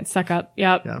too. I get it. Suck up.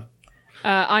 Yep. Yeah.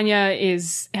 Anya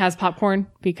has popcorn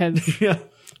because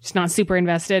she's not super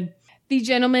invested. The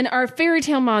gentlemen are fairy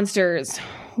tale monsters.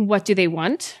 What do they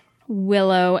want?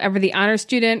 Willow, ever the honor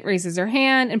student, raises her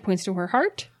hand and points to her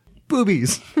heart.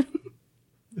 Boobies.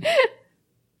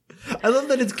 I love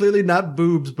that it's clearly not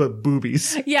boobs, but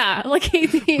boobies. Yeah, like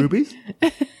boobies?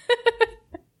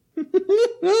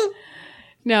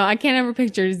 No, I can't ever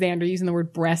picture Xander using the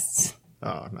word breasts.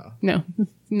 Oh, no.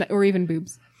 No, or even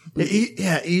boobs.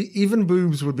 Even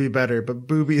boobs would be better, but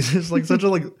boobies is like such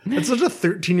a it's such a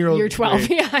 13-year-old. You're 12,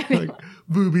 trait. yeah, I know. Like,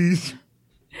 boobies.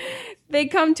 They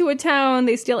come to a town,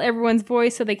 they steal everyone's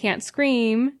voice so they can't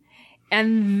scream.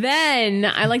 And then,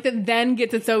 I like that then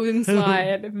gets its own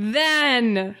slide.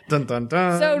 Then, dun, dun,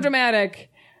 dun. So dramatic.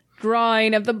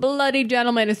 Drawing of the bloody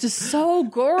gentleman. It's just so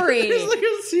gory. It's like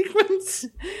a sequence.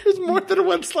 There's more than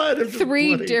one slide. Of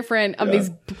 3 different of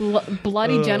these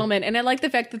bloody gentlemen. And I like the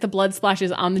fact that the blood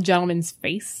splashes on the gentleman's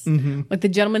face. Mm-hmm. Like the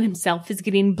gentleman himself is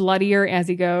getting bloodier as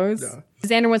he goes. Yeah.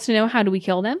 Xander wants to know, how do we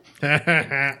kill them?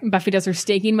 Buffy does her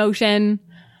staking motion.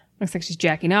 Looks like she's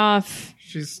jacking off.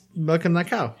 She's milking that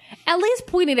cow. At least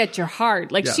pointed at your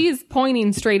heart. Like she's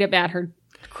pointing straight up at her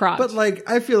crotch. But like,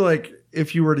 I feel like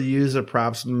if you were to use a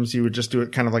prop, sometimes you would just do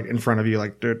it kind of like in front of you,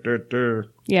 like dur, dur, dur.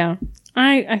 Yeah.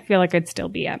 I feel like I'd still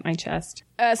be at my chest.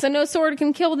 So no sword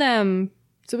can kill them.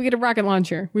 So we get a rocket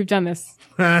launcher. We've done this.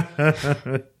 But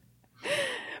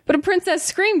a princess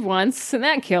screamed once, and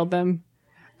that killed them.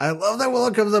 I love that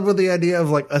Willow comes up with the idea of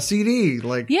like a CD.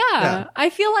 Like, yeah. I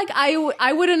feel like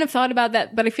I wouldn't have thought about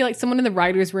that, but I feel like someone in the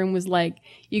writer's room was like,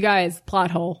 you guys,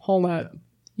 plot hole, hold up.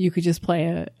 You could just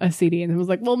play a CD. And it was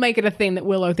like, we'll make it a thing that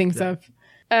Willow thinks of.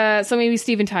 So maybe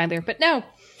Steven Tyler. But no,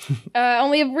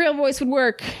 only a real voice would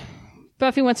work.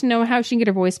 Buffy wants to know how she can get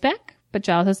her voice back, but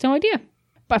Giles has no idea.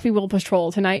 Buffy will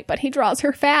patrol tonight, but he draws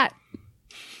her fat.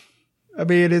 I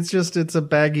mean, it's a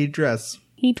baggy dress.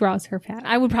 He draws her fat.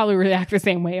 I would probably react the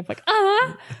same way of like,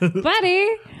 buddy.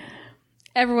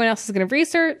 Everyone else is going to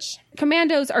research.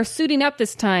 Commandos are suiting up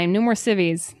this time. No more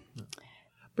civvies.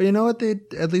 But you know what?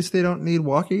 At least they don't need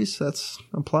walkies. That's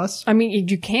a plus. I mean,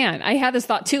 you can. I had this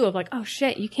thought too of like, oh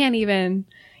shit, you can't even.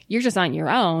 You're just on your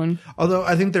own. Although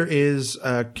I think there is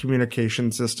a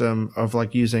communication system of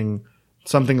like using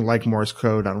something like Morse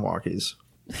code on walkies.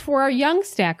 For our young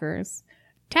stackers,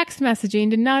 text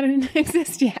messaging did not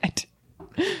exist yet.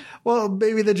 Well,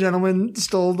 maybe the gentleman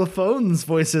stole the phone's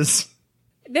voices.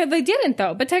 They didn't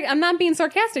though. But I'm not being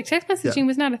sarcastic. Text messaging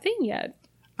was not a thing yet.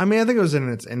 I mean, I think it was in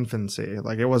its infancy.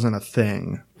 Like, it wasn't a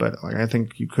thing, but like, I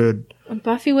think you could. When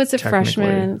Buffy was a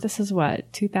freshman. This is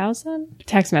what, 2000?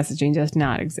 Text messaging does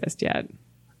not exist yet.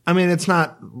 I mean, it's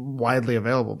not widely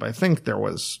available, but I think there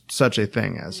was such a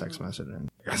thing as text messaging.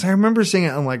 Because I remember seeing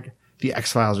it on like the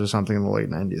X-Files or something in the late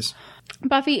 90s.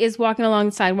 Buffy is walking along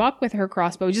the sidewalk with her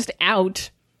crossbow just out.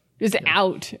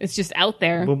 Out. It's just out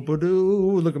there.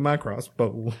 Boom-ba-doo, look at my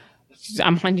crossbow.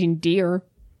 I'm hunting deer.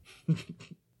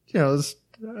 It's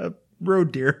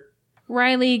road deer.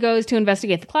 Riley goes to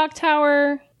investigate the clock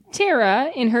tower. Tara,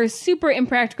 in her super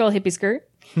impractical hippie skirt,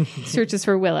 searches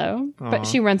for Willow, but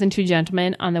she runs into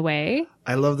gentlemen on the way.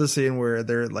 I love the scene where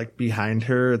they're like behind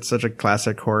her. It's such a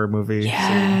classic horror movie.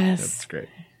 Yes. That's great.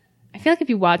 I feel like if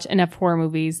you watch enough horror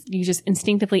movies, you just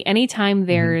instinctively, anytime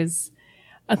there's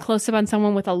a close-up on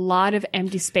someone with a lot of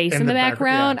empty space in the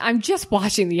background, I'm just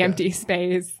watching the empty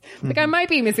space. Like, I might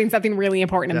be missing something really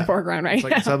important in the foreground right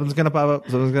now. Something's going to pop up.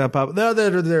 Something's going to pop up. No,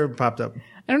 they're popped up.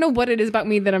 I don't know what it is about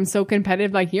me that I'm so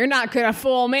competitive. Like, you're not going to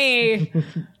fool me.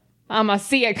 I'm going to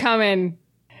see it coming.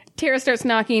 Tara starts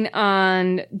knocking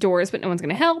on doors, but no one's going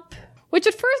to help. Which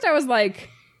at first I was like,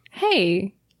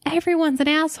 hey, everyone's an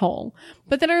asshole.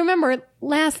 But then I remember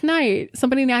last night,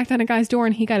 somebody knocked on a guy's door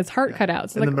and he got his heart cut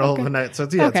out. So in the middle of the night. So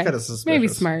it's kind of suspicious. Maybe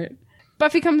smart.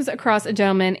 Buffy comes across a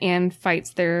gentleman and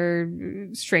fights their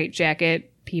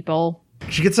straitjacket people.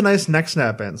 She gets a nice neck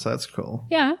snap in, so that's cool.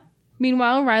 Yeah.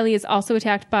 Meanwhile, Riley is also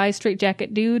attacked by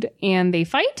straitjacket dude and they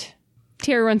fight.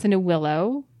 Tara runs into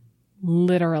Willow.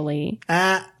 Literally.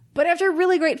 But after a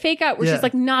really great fake out where she's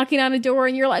like knocking on a door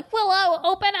and you're like, Willow,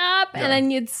 open up. Yeah. And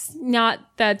then it's not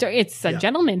that door. It's a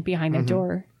gentleman behind that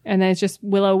door. And then it's just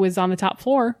Willow was on the top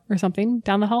floor or something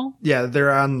down the hall. Yeah,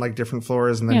 they're on like different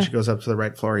floors and then she goes up to the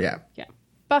right floor. Yeah.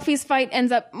 Buffy's fight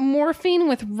ends up morphing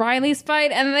with Riley's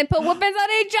fight and then they put weapons on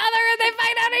each other and they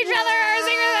fight on each other.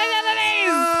 Secret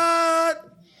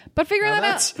identities. But figure that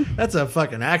out. That's a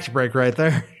fucking act break right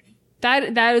there.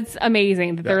 That's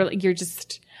amazing. That they're like, you're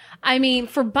just... I mean,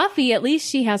 for Buffy, at least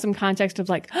she has some context of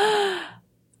like,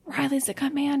 Riley's a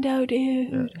commando,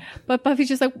 dude. Yeah. But Buffy's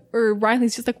just like, or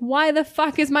Riley's just like, why the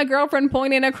fuck is my girlfriend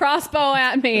pointing a crossbow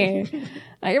at me?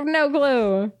 I have no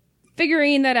clue.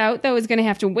 Figuring that out, though, is going to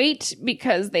have to wait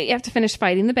because they have to finish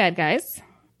fighting the bad guys.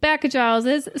 Back at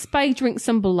Giles's, Spike drinks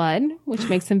some blood, which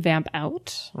makes him vamp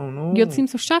out. Oh, no. You'll seem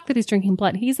so shocked that he's drinking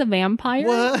blood. He's a vampire.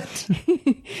 What?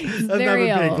 He's I've very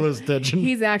never paid ill. close attention.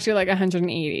 He's actually like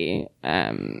 180.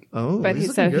 But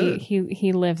he's looking good.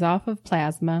 he lives off of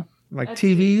plasma. Like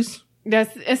TVs?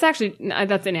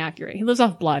 That's inaccurate. He lives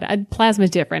off blood.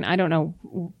 Plasma's different. I don't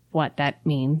know what that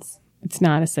means. It's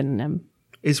not a synonym.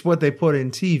 It's what they put in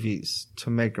TVs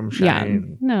to make them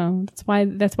shine. Yeah, no,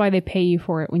 that's why they pay you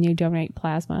for it when you donate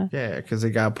plasma. Yeah, because they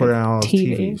got to put it on all those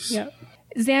TVs. Yep.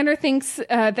 Xander thinks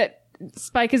that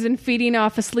Spike has been feeding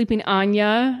off a sleeping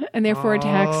Anya and therefore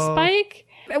attacks Spike,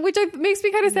 which makes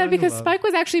me kind of sad because Spike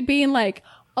was actually being like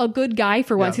a good guy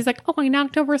for once. He's like, I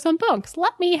knocked over some books.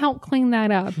 Let me help clean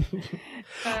that up.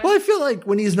 Well, I feel like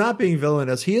when he's not being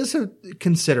villainous, he is a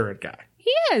considerate guy. He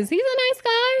is. He's a nice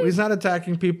guy. Well, he's not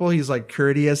attacking people. He's like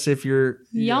courteous if you're...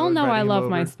 Y'all know I love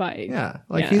my Yeah.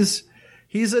 Spike.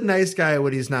 He's a nice guy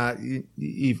when he's not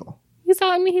evil.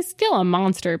 He's still a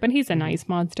monster, but he's a nice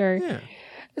monster. Yeah.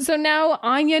 So now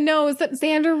Anya knows that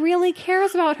Xander really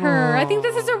cares about her. I think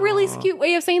this is a really cute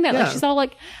way of saying that. Yeah. Like, she's all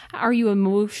like, are you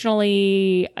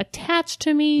emotionally attached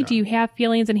to me? Yeah. Do you have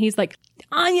feelings? And he's like,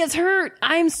 Anya's hurt.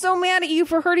 I'm so mad at you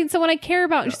for hurting someone I care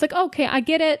about. And she's like, okay, I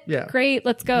get it. Yeah. Great.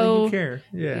 Let's go. You care.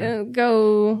 Yeah.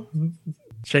 Go.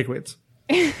 Shake weights.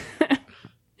 The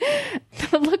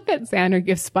look that Xander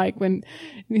gives Spike when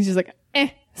he's just like,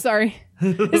 sorry.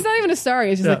 It's not even a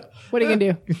sorry. It's just like, what are you going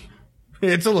to do?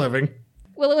 It's a living.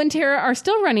 Willow and Tara are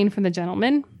still running from the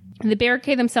gentleman. They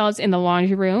barricade themselves in the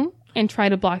laundry room and try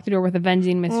to block the door with a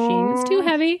vending machine. It's too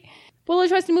heavy. Willow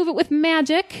tries to move it with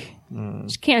magic.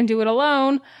 She can't do it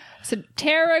alone. So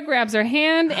Tara grabs her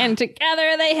hand, and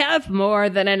together they have more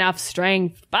than enough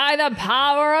strength by the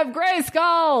power of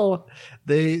Grayskull.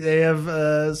 They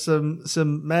have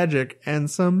some magic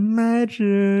and some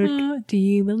magic. Do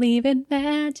you believe in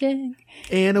magic?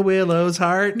 And a Willow's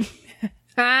heart.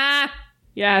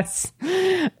 Yes.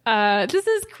 This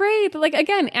is great. Like,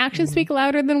 again, actions speak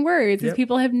louder than words. These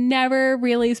people have never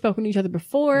really spoken to each other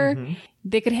before.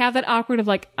 They could have that awkward of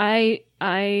like, I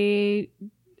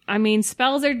mean,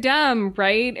 spells are dumb,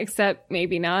 right? Except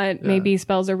maybe not. Yeah. Maybe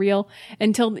spells are real.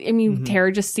 Until,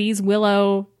 Tara just sees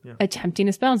Willow attempting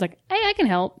a spell. It's like, hey, I can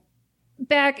help.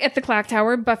 Back at the clock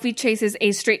tower, Buffy chases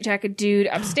a straitjacket dude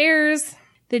upstairs.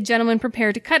 The gentleman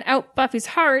prepared to cut out Buffy's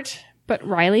heart, but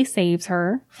Riley saves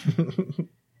her.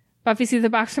 Buffy sees the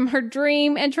box from her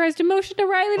dream and tries to motion to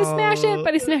Riley to smash it,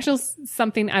 but he smashes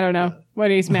something. I don't know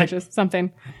what he smashes.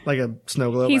 Something. Like a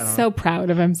snow globe. He's so proud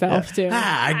of himself, too.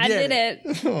 I did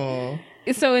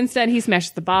it. So instead, he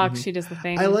smashes the box. She does the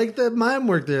thing. I like the mime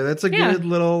work there. That's a good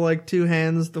little, like, two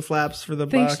hands, the flaps for the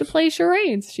box. She should play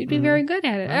charades. She'd be very good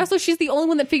at it. Also, she's the only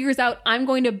one that figures out, I'm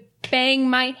going to bang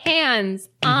my hands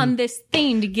on this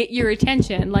thing to get your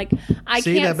attention. Like, I can't...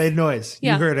 See, that made noise.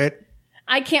 You heard it.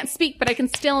 I can't speak, but I can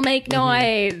still make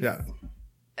noise.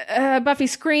 Yeah. Buffy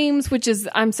screams, which is,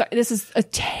 I'm sorry, this is a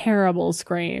terrible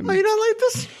scream. Oh, you don't like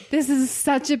this? This is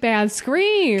such a bad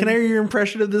scream. Can I hear your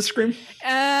impression of this scream?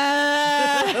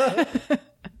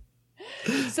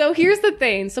 So here's the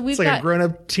thing. So we've got a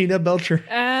grown-up Tina Belcher.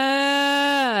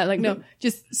 No,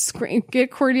 just scream. Get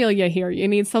Cordelia here. You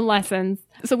need some lessons.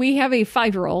 So we have a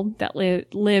 5-year-old that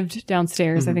lived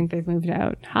downstairs. I think they've moved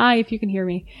out. Hi, if you can hear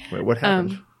me. Wait, what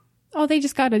happened? They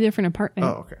just got a different apartment.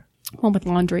 Oh, okay. One with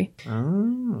laundry.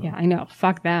 Oh. Yeah, I know.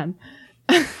 Fuck them.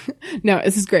 No,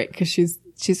 this is great because she's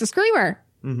a screamer.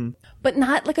 But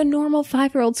not like a normal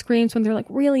 5-year-old screams when they're like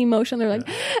really emotional. They're like,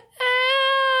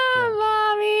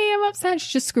 Mommy, I'm upset.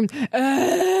 She just screams, You're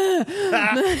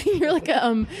like,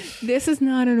 this is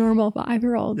not a normal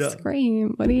 5-year-old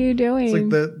scream. What are you doing? It's like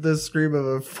the scream of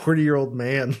a 40-year-old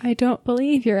man. I don't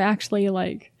believe you're actually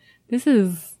like, this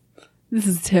is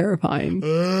terrifying.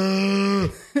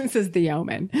 This is the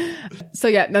Omen. So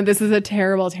this is a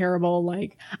terrible, terrible,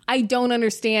 like, I don't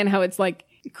understand how it's like,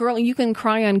 girl, you can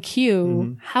cry on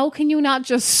cue. How can you not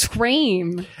just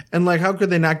scream? And like, how could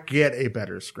they not get a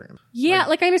better scream? Yeah,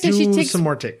 like I understand she takes some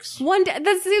more takes.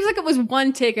 That seems like it was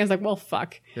one take. And I was like, well,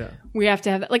 fuck. Yeah. We have to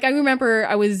have that. Like, I remember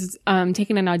I was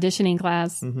taking an auditioning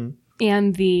class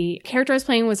and the character I was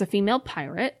playing was a female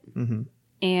pirate.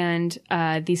 And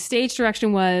the stage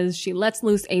direction was she lets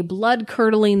loose a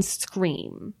blood-curdling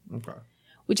scream. Okay.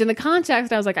 Which in the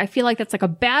context, I was like, I feel like that's like a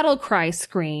battle cry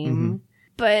scream.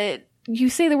 But you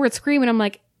say the word scream, and I'm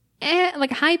like, like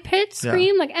a high-pitched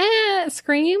scream? Like,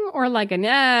 scream? Or like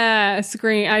an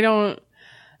scream? I don't...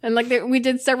 And like we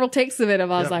did several takes of it,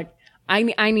 and I was like,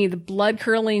 I need the blood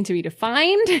curdling to be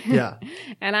defined. Yeah.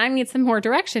 And I need some more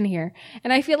direction here.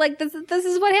 And I feel like this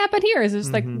is what happened here. Is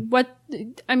just like,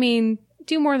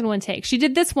 do more than one take. She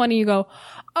did this one and you go,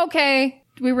 okay,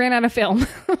 we ran out of film.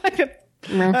 I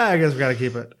guess we got to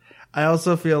keep it. I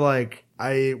also feel like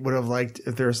I would have liked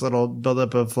if there's a little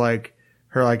buildup of like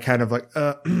her like kind of like,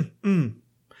 That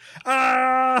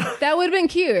would have been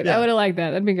cute. Yeah. I would have liked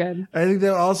that. That'd be good. I think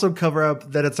they'll also cover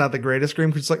up that it's not the greatest scream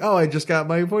because it's like, oh, I just got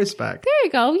my voice back. There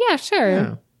you go. Yeah, sure.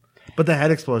 Yeah. But the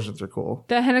head explosions are cool.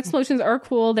 The head explosions are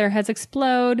cool. Their heads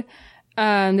explode.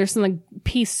 There's some like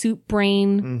pea soup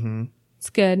brain. Mm-hmm. It's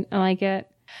good. I like it.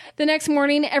 The next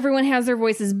morning, everyone has their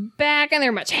voices back and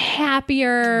they're much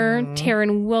happier. Tara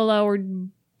and Willow are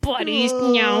buddies.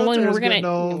 And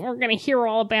we're gonna hear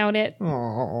all about it.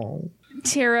 Aww.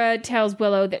 Tara tells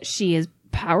Willow that she is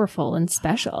powerful and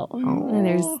special. And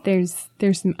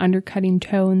there's some undercutting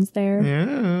tones there.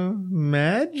 Yeah,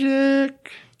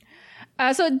 magic.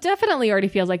 So it definitely already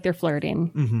feels like they're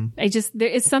flirting. Mm-hmm. There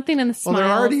is something in the smile. Well,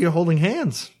 they're already holding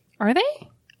hands. Are they?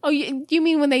 Oh, you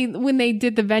mean when they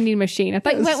did the vending machine? I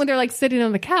thought you meant when they're like sitting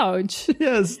on the couch.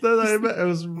 Yes, it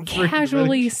was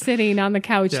casually sitting on the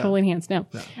couch holding hands. No.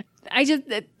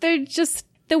 They're just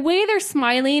the way they're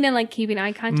smiling and like keeping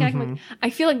eye contact. Mm-hmm. Like, I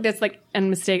feel like that's like a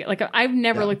mistake. Like I've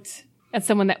never looked at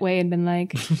someone that way and been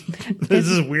like, this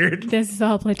is weird. This is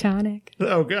all platonic.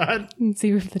 Oh God, it's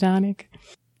super platonic.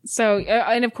 So,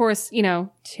 and of course,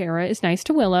 Tara is nice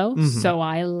to Willow, so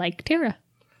I like Tara.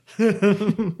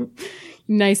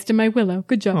 Nice to my Willow.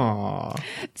 Good job. Aww.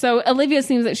 So Olivia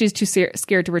seems that she's too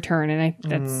scared to return,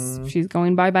 and she's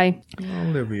going bye-bye.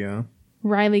 Olivia.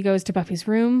 Riley goes to Buffy's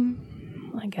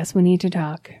room. I guess we need to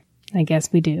talk. I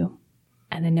guess we do.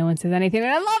 And then no one says anything,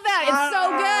 and I love that. It's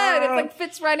so good. It like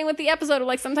fits right in with the episode of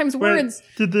like sometimes words.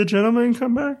 Did the gentleman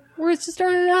come back? Words just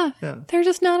aren't enough. Yeah. They're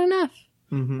just not enough.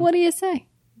 Mm-hmm. What do you say?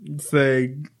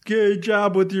 Say, good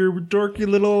job with your dorky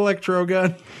little electro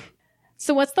gun.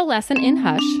 So what's the lesson in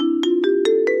Hush?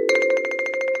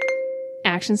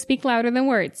 Actions speak louder than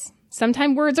words.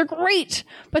 Sometimes words are great,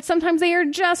 but sometimes they are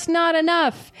just not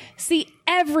enough. See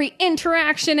every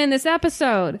interaction in this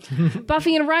episode.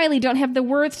 Buffy and Riley don't have the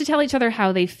words to tell each other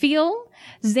how they feel.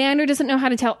 Xander doesn't know how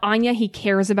to tell Anya he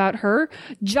cares about her.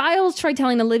 Giles tried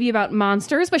telling Olivia about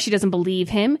monsters, but she doesn't believe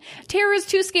him. Tara's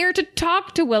too scared to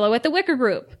talk to Willow at the Wicker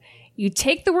group. You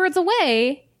take the words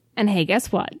away, and hey,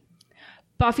 guess what?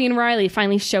 Buffy and Riley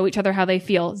finally show each other how they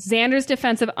feel. Xander's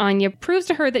defense of Anya proves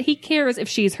to her that he cares if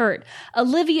she's hurt.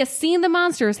 Olivia, seeing the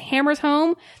monsters, hammers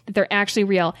home that they're actually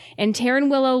real. And Tara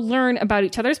and Willow learn about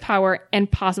each other's power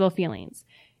and possible feelings.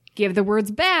 Give the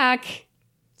words back.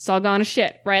 It's all gone to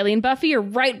shit. Riley and Buffy are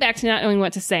right back to not knowing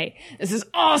what to say. This is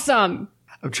awesome.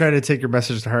 I'm trying to take your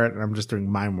message to heart, and I'm just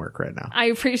doing mime work right now. I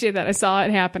appreciate that. I saw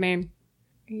it happening.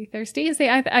 Are you thirsty?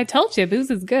 I told you, this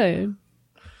is good.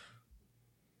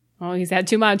 Oh, he's had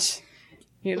too much.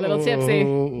 He's a little tipsy.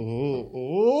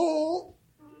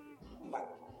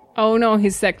 Oh, no,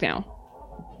 he's sick now.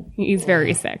 He's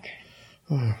very sick.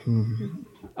 Oh,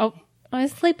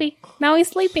 he's sleepy. Now he's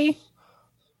sleepy.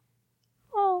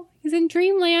 Oh, he's in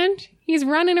dreamland. He's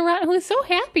running around. He's so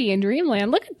happy in dreamland.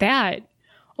 Look at that.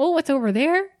 Oh, what's over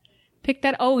there? Pick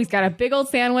that. Oh, he's got a big old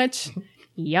sandwich.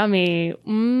 Yummy.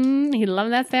 He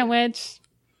loves that sandwich.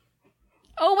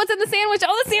 Oh, what's in the sandwich?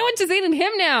 Oh, the sandwich is eating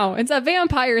him now. It's a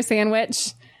vampire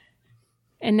sandwich.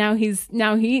 And now he's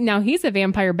a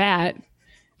vampire bat.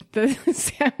 The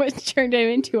sandwich turned him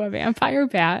into a vampire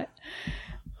bat.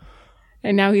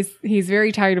 And now he's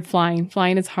very tired of flying.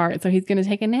 Flying is hard. So he's going to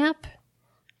take a nap.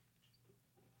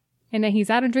 And then he's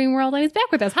out of dream world and he's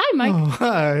back with us. Hi, Mike. Oh,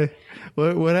 hi.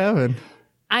 What happened?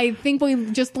 I think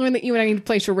we just learned that you and I need to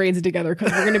play charades together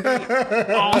because we're going to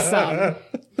be awesome.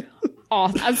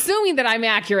 Assuming that I'm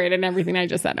accurate in everything I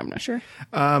just said, I'm not sure.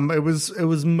 It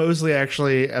was mostly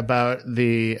actually about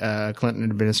the Clinton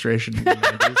administration in the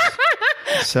 90s.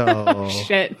 So oh,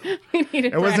 shit, we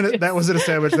needed. That wasn't a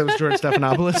sandwich. That was George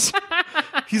Stephanopoulos.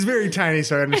 He's very tiny,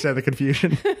 so I understand the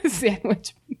confusion.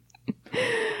 Sandwich.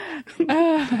 So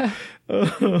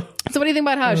what do you think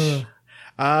about Hush?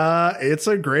 It's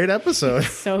a great episode.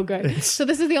 So good. So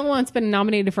this is the only one that's been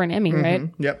nominated for an Emmy, right?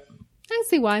 Yep. I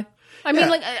see why. I mean,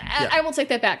 I will take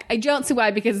that back. I don't see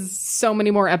why, because so many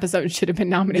more episodes should have been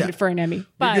nominated for an Emmy.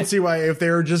 But you can see why if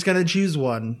they were just going to choose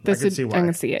one. I can see why. I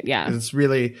can see it, yeah. It's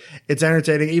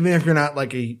entertaining. Even if you're not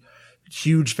like a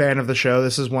huge fan of the show,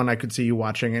 this is one I could see you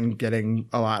watching and getting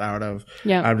a lot out of.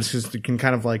 Yeah. Just because you can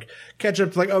kind of like catch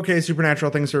up to like, okay,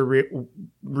 supernatural things are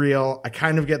real. I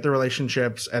kind of get the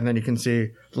relationships, and then you can see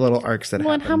the little arcs that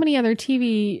happen. And how many other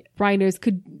TV writers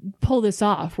could pull this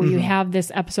off where you have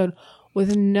this episode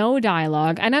with no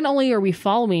dialogue. And not only are we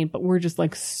following, but we're just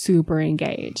like super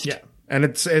engaged. Yeah. And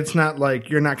it's not like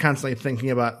you're not constantly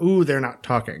thinking about, ooh, they're not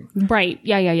talking. Right.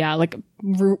 Yeah. Like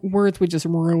words would just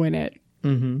ruin it.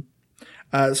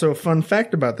 Mm-hmm. So a fun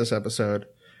fact about this episode.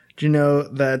 Do you know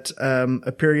that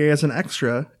appearing as an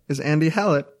extra is Andy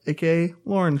Hallett, a.k.a.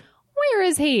 Lorne? Where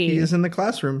is he? He is in the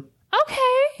classroom. Okay.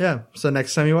 Yeah. So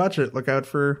next time you watch it, look out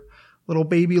for little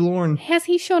baby Lorne. Has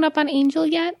he shown up on Angel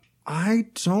yet? I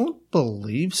don't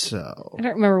believe so. I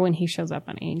don't remember when he shows up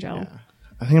on Angel. Yeah.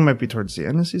 I think it might be towards the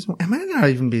end of season 1. It might not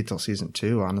even be till season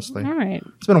 2, honestly. All right.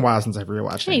 It's been a while since I've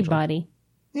rewatched Hey, Angel. buddy.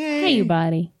 Yay. Hey, you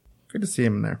buddy. Good to see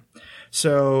him there.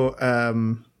 So,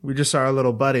 we just saw our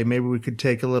little buddy. Maybe we could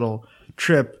take a little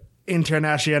trip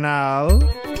international.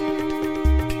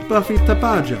 Buffy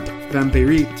Tapaja,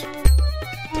 Vampirit.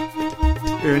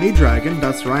 Ernie Dragon,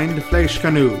 das rein de Fleisch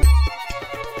Canoe.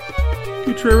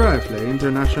 Future Rifle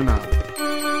International.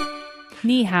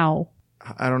 Ni hao.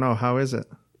 I don't know. How is it?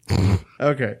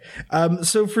 Okay.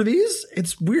 So for these,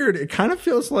 it's weird. It kind of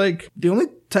feels like the only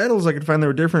titles I could find that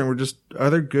were different were just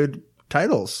other good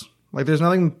titles. Like there's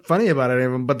nothing funny about any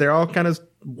of them, but they all kind of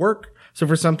work. So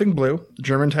for Something Blue,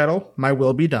 German title, My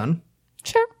Will Be Done.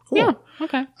 Sure. Cool. Yeah.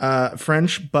 Okay.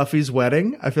 French, Buffy's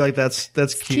Wedding. I feel like that's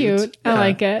cute. I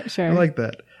like it. Sure. I like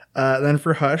that. Then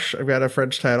for Hush, I've got a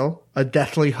French title, A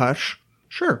Deathly Hush.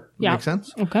 Sure. Yeah. Makes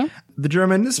sense. Okay. The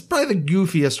German, this is probably the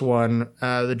goofiest one,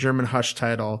 the German Hush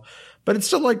title, but it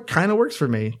still like kind of works for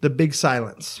me. The Big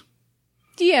Silence.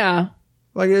 Yeah.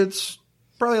 Like it's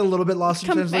probably a little bit lost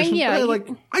in translation. Yeah. But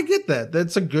I get that.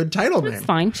 That's a good title name. That's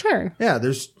fine. Sure. Yeah.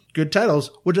 There's good titles,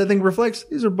 which I think reflects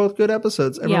these are both good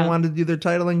episodes. Everyone wanted to do their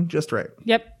titling just right.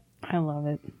 Yep. I love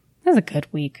it. That was a good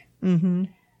week. Mm-hmm.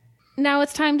 Now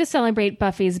it's time to celebrate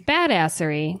Buffy's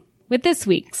badassery with this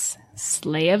week's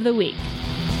Slay of the Week.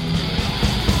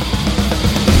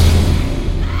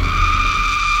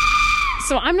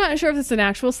 So I'm not sure if this is an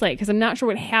actual slay because I'm not sure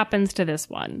what happens to this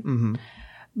one. Mm-hmm.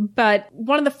 But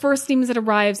one of the first themes that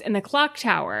arrives in the clock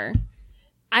tower,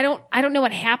 I don't know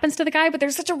what happens to the guy, but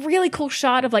there's such a really cool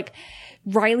shot of like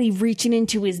Riley reaching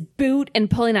into his boot and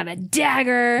pulling out a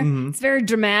dagger. Mm-hmm. It's very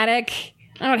dramatic.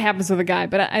 I don't know what happens to the guy,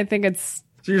 but I think it's...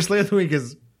 So your slay of the week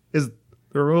is the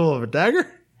rule of a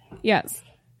dagger? Yes.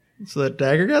 So that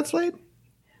dagger got slayed?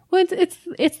 Well,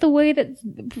 it's the way that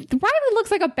Riley looks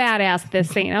like a badass this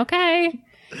scene, okay?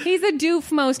 He's a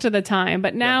doof most of the time,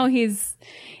 but now he's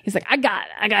like, I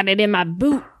got it in my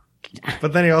boot.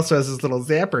 But then he also has his little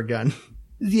zapper gun.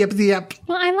 Zap, zap.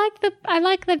 Well, I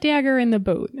like the dagger in the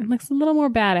boot. It looks a little more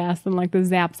badass than like the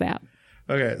zap zap.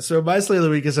 Okay, so my slay of the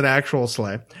week is an actual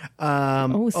slay.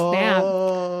 Snap.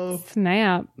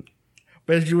 Snap.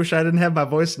 Bet you wish I didn't have my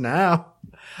voice now.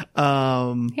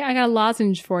 Yeah, I got a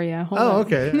lozenge for you. Hold on.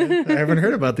 Okay. I haven't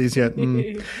heard about these yet.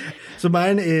 So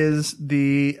mine is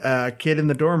the kid in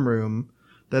the dorm room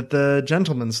that the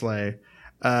gentleman slay.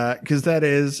 Because that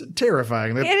is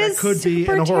terrifying. That could be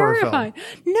in a horror film.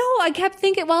 No, I kept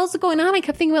thinking, while it was going on, I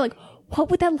kept thinking about like, what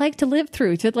would that like to live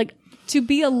through? To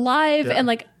be alive and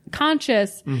like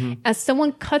conscious as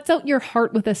someone cuts out your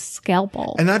heart with a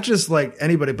scalpel. And not just like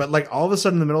anybody, but like all of a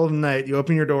sudden in the middle of the night, you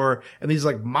open your door and these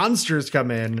like monsters come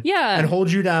in and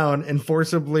hold you down and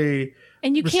forcibly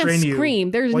and you can't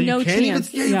scream. There's no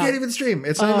chance. You can't even scream.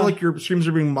 It's not even like your screams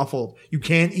are being muffled. You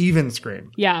can't even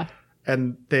scream. Yeah.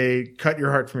 And they cut your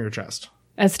heart from your chest.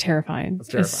 That's terrifying.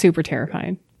 It's super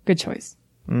terrifying. Good choice.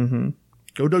 Mm-hmm.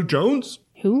 Go Doug Jones.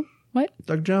 Who? What?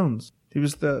 Doug Jones. He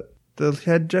was the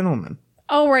head gentleman.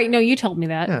 Oh, right. No, you told me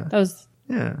that. Yeah. That was...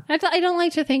 Yeah. I don't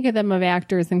like to think of them of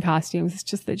actors in costumes. It's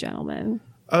just the gentleman.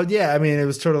 Oh, yeah. I mean, it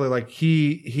was totally like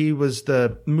he was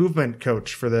the movement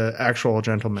coach for the actual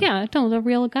gentleman. Yeah. No, the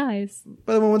real guys.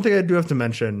 But one thing I do have to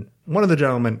mention, one of the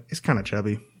gentlemen is kind of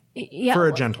chubby. Yeah, for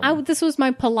a gentleman. This was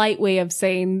my polite way of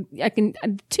saying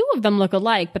two of them look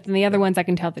alike, but then the other ones I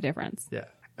can tell the difference. Yeah.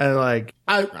 And like,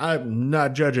 I'm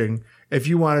not judging. If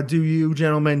you want to do you,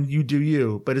 gentlemen, you do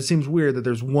you. But it seems weird that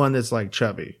there's one that's like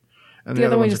chubby. And the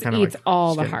other one just eats like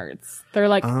all skinny. The hearts. They're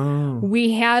like,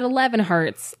 we had 11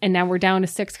 hearts and now we're down to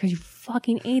 6 because you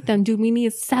fucking ate them. Dude, we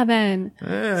need 7.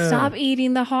 Yeah. Stop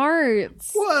eating the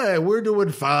hearts. What? We're doing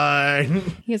fine.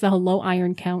 He has a low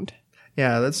iron count.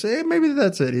 Yeah, maybe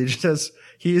that's it.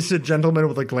 He's a gentleman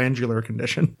with a glandular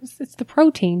condition. It's the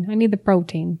protein. I need the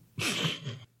protein.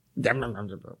 He's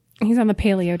on the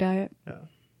paleo diet. Yeah.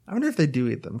 I wonder if they do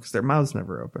eat them because their mouths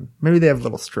never open. Maybe they have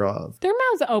little straws. Their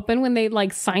mouths open when they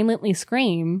like silently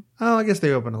scream. Oh, I guess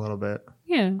they open a little bit.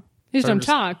 Yeah. They just don't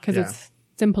talk because it's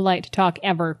impolite to talk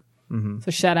ever. Mm-hmm.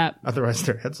 So shut up. Otherwise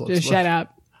their heads will just shut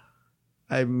up.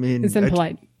 I mean. It's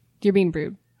impolite. You're being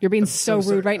rude. You're being so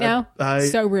rude right now.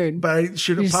 So rude. But I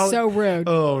should You're apologize. so rude.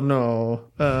 Oh no.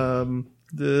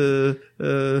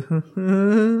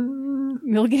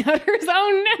 Milky Utters.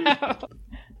 Oh no.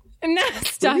 No,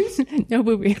 stop. No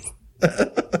boobies.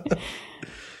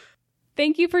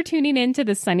 Thank you for tuning in to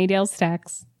the Sunnydale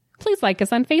Stacks. Please like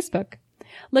us on Facebook.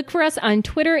 Look for us on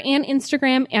Twitter and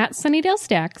Instagram at Sunnydale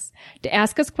Stacks to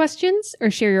ask us questions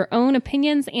or share your own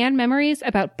opinions and memories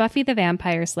about Buffy the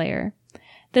Vampire Slayer.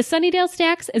 The Sunnydale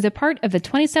Stacks is a part of the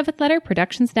 27th Letter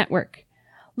Productions Network.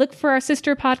 Look for our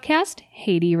sister podcast,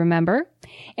 Hey Do You Remember?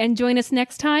 And join us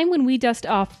next time when we dust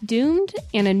off Doomed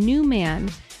and a New Man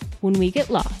when we get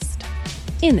lost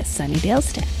in the Sunnydale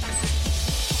Stacks.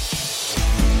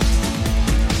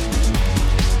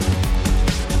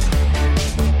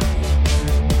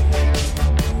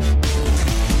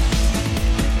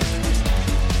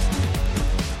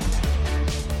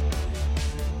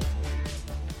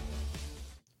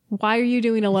 Why are you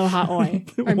doing Aloha Oi?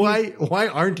 Why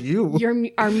aren't you?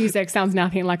 Our music sounds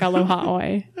nothing like Aloha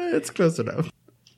Oi. It's close enough.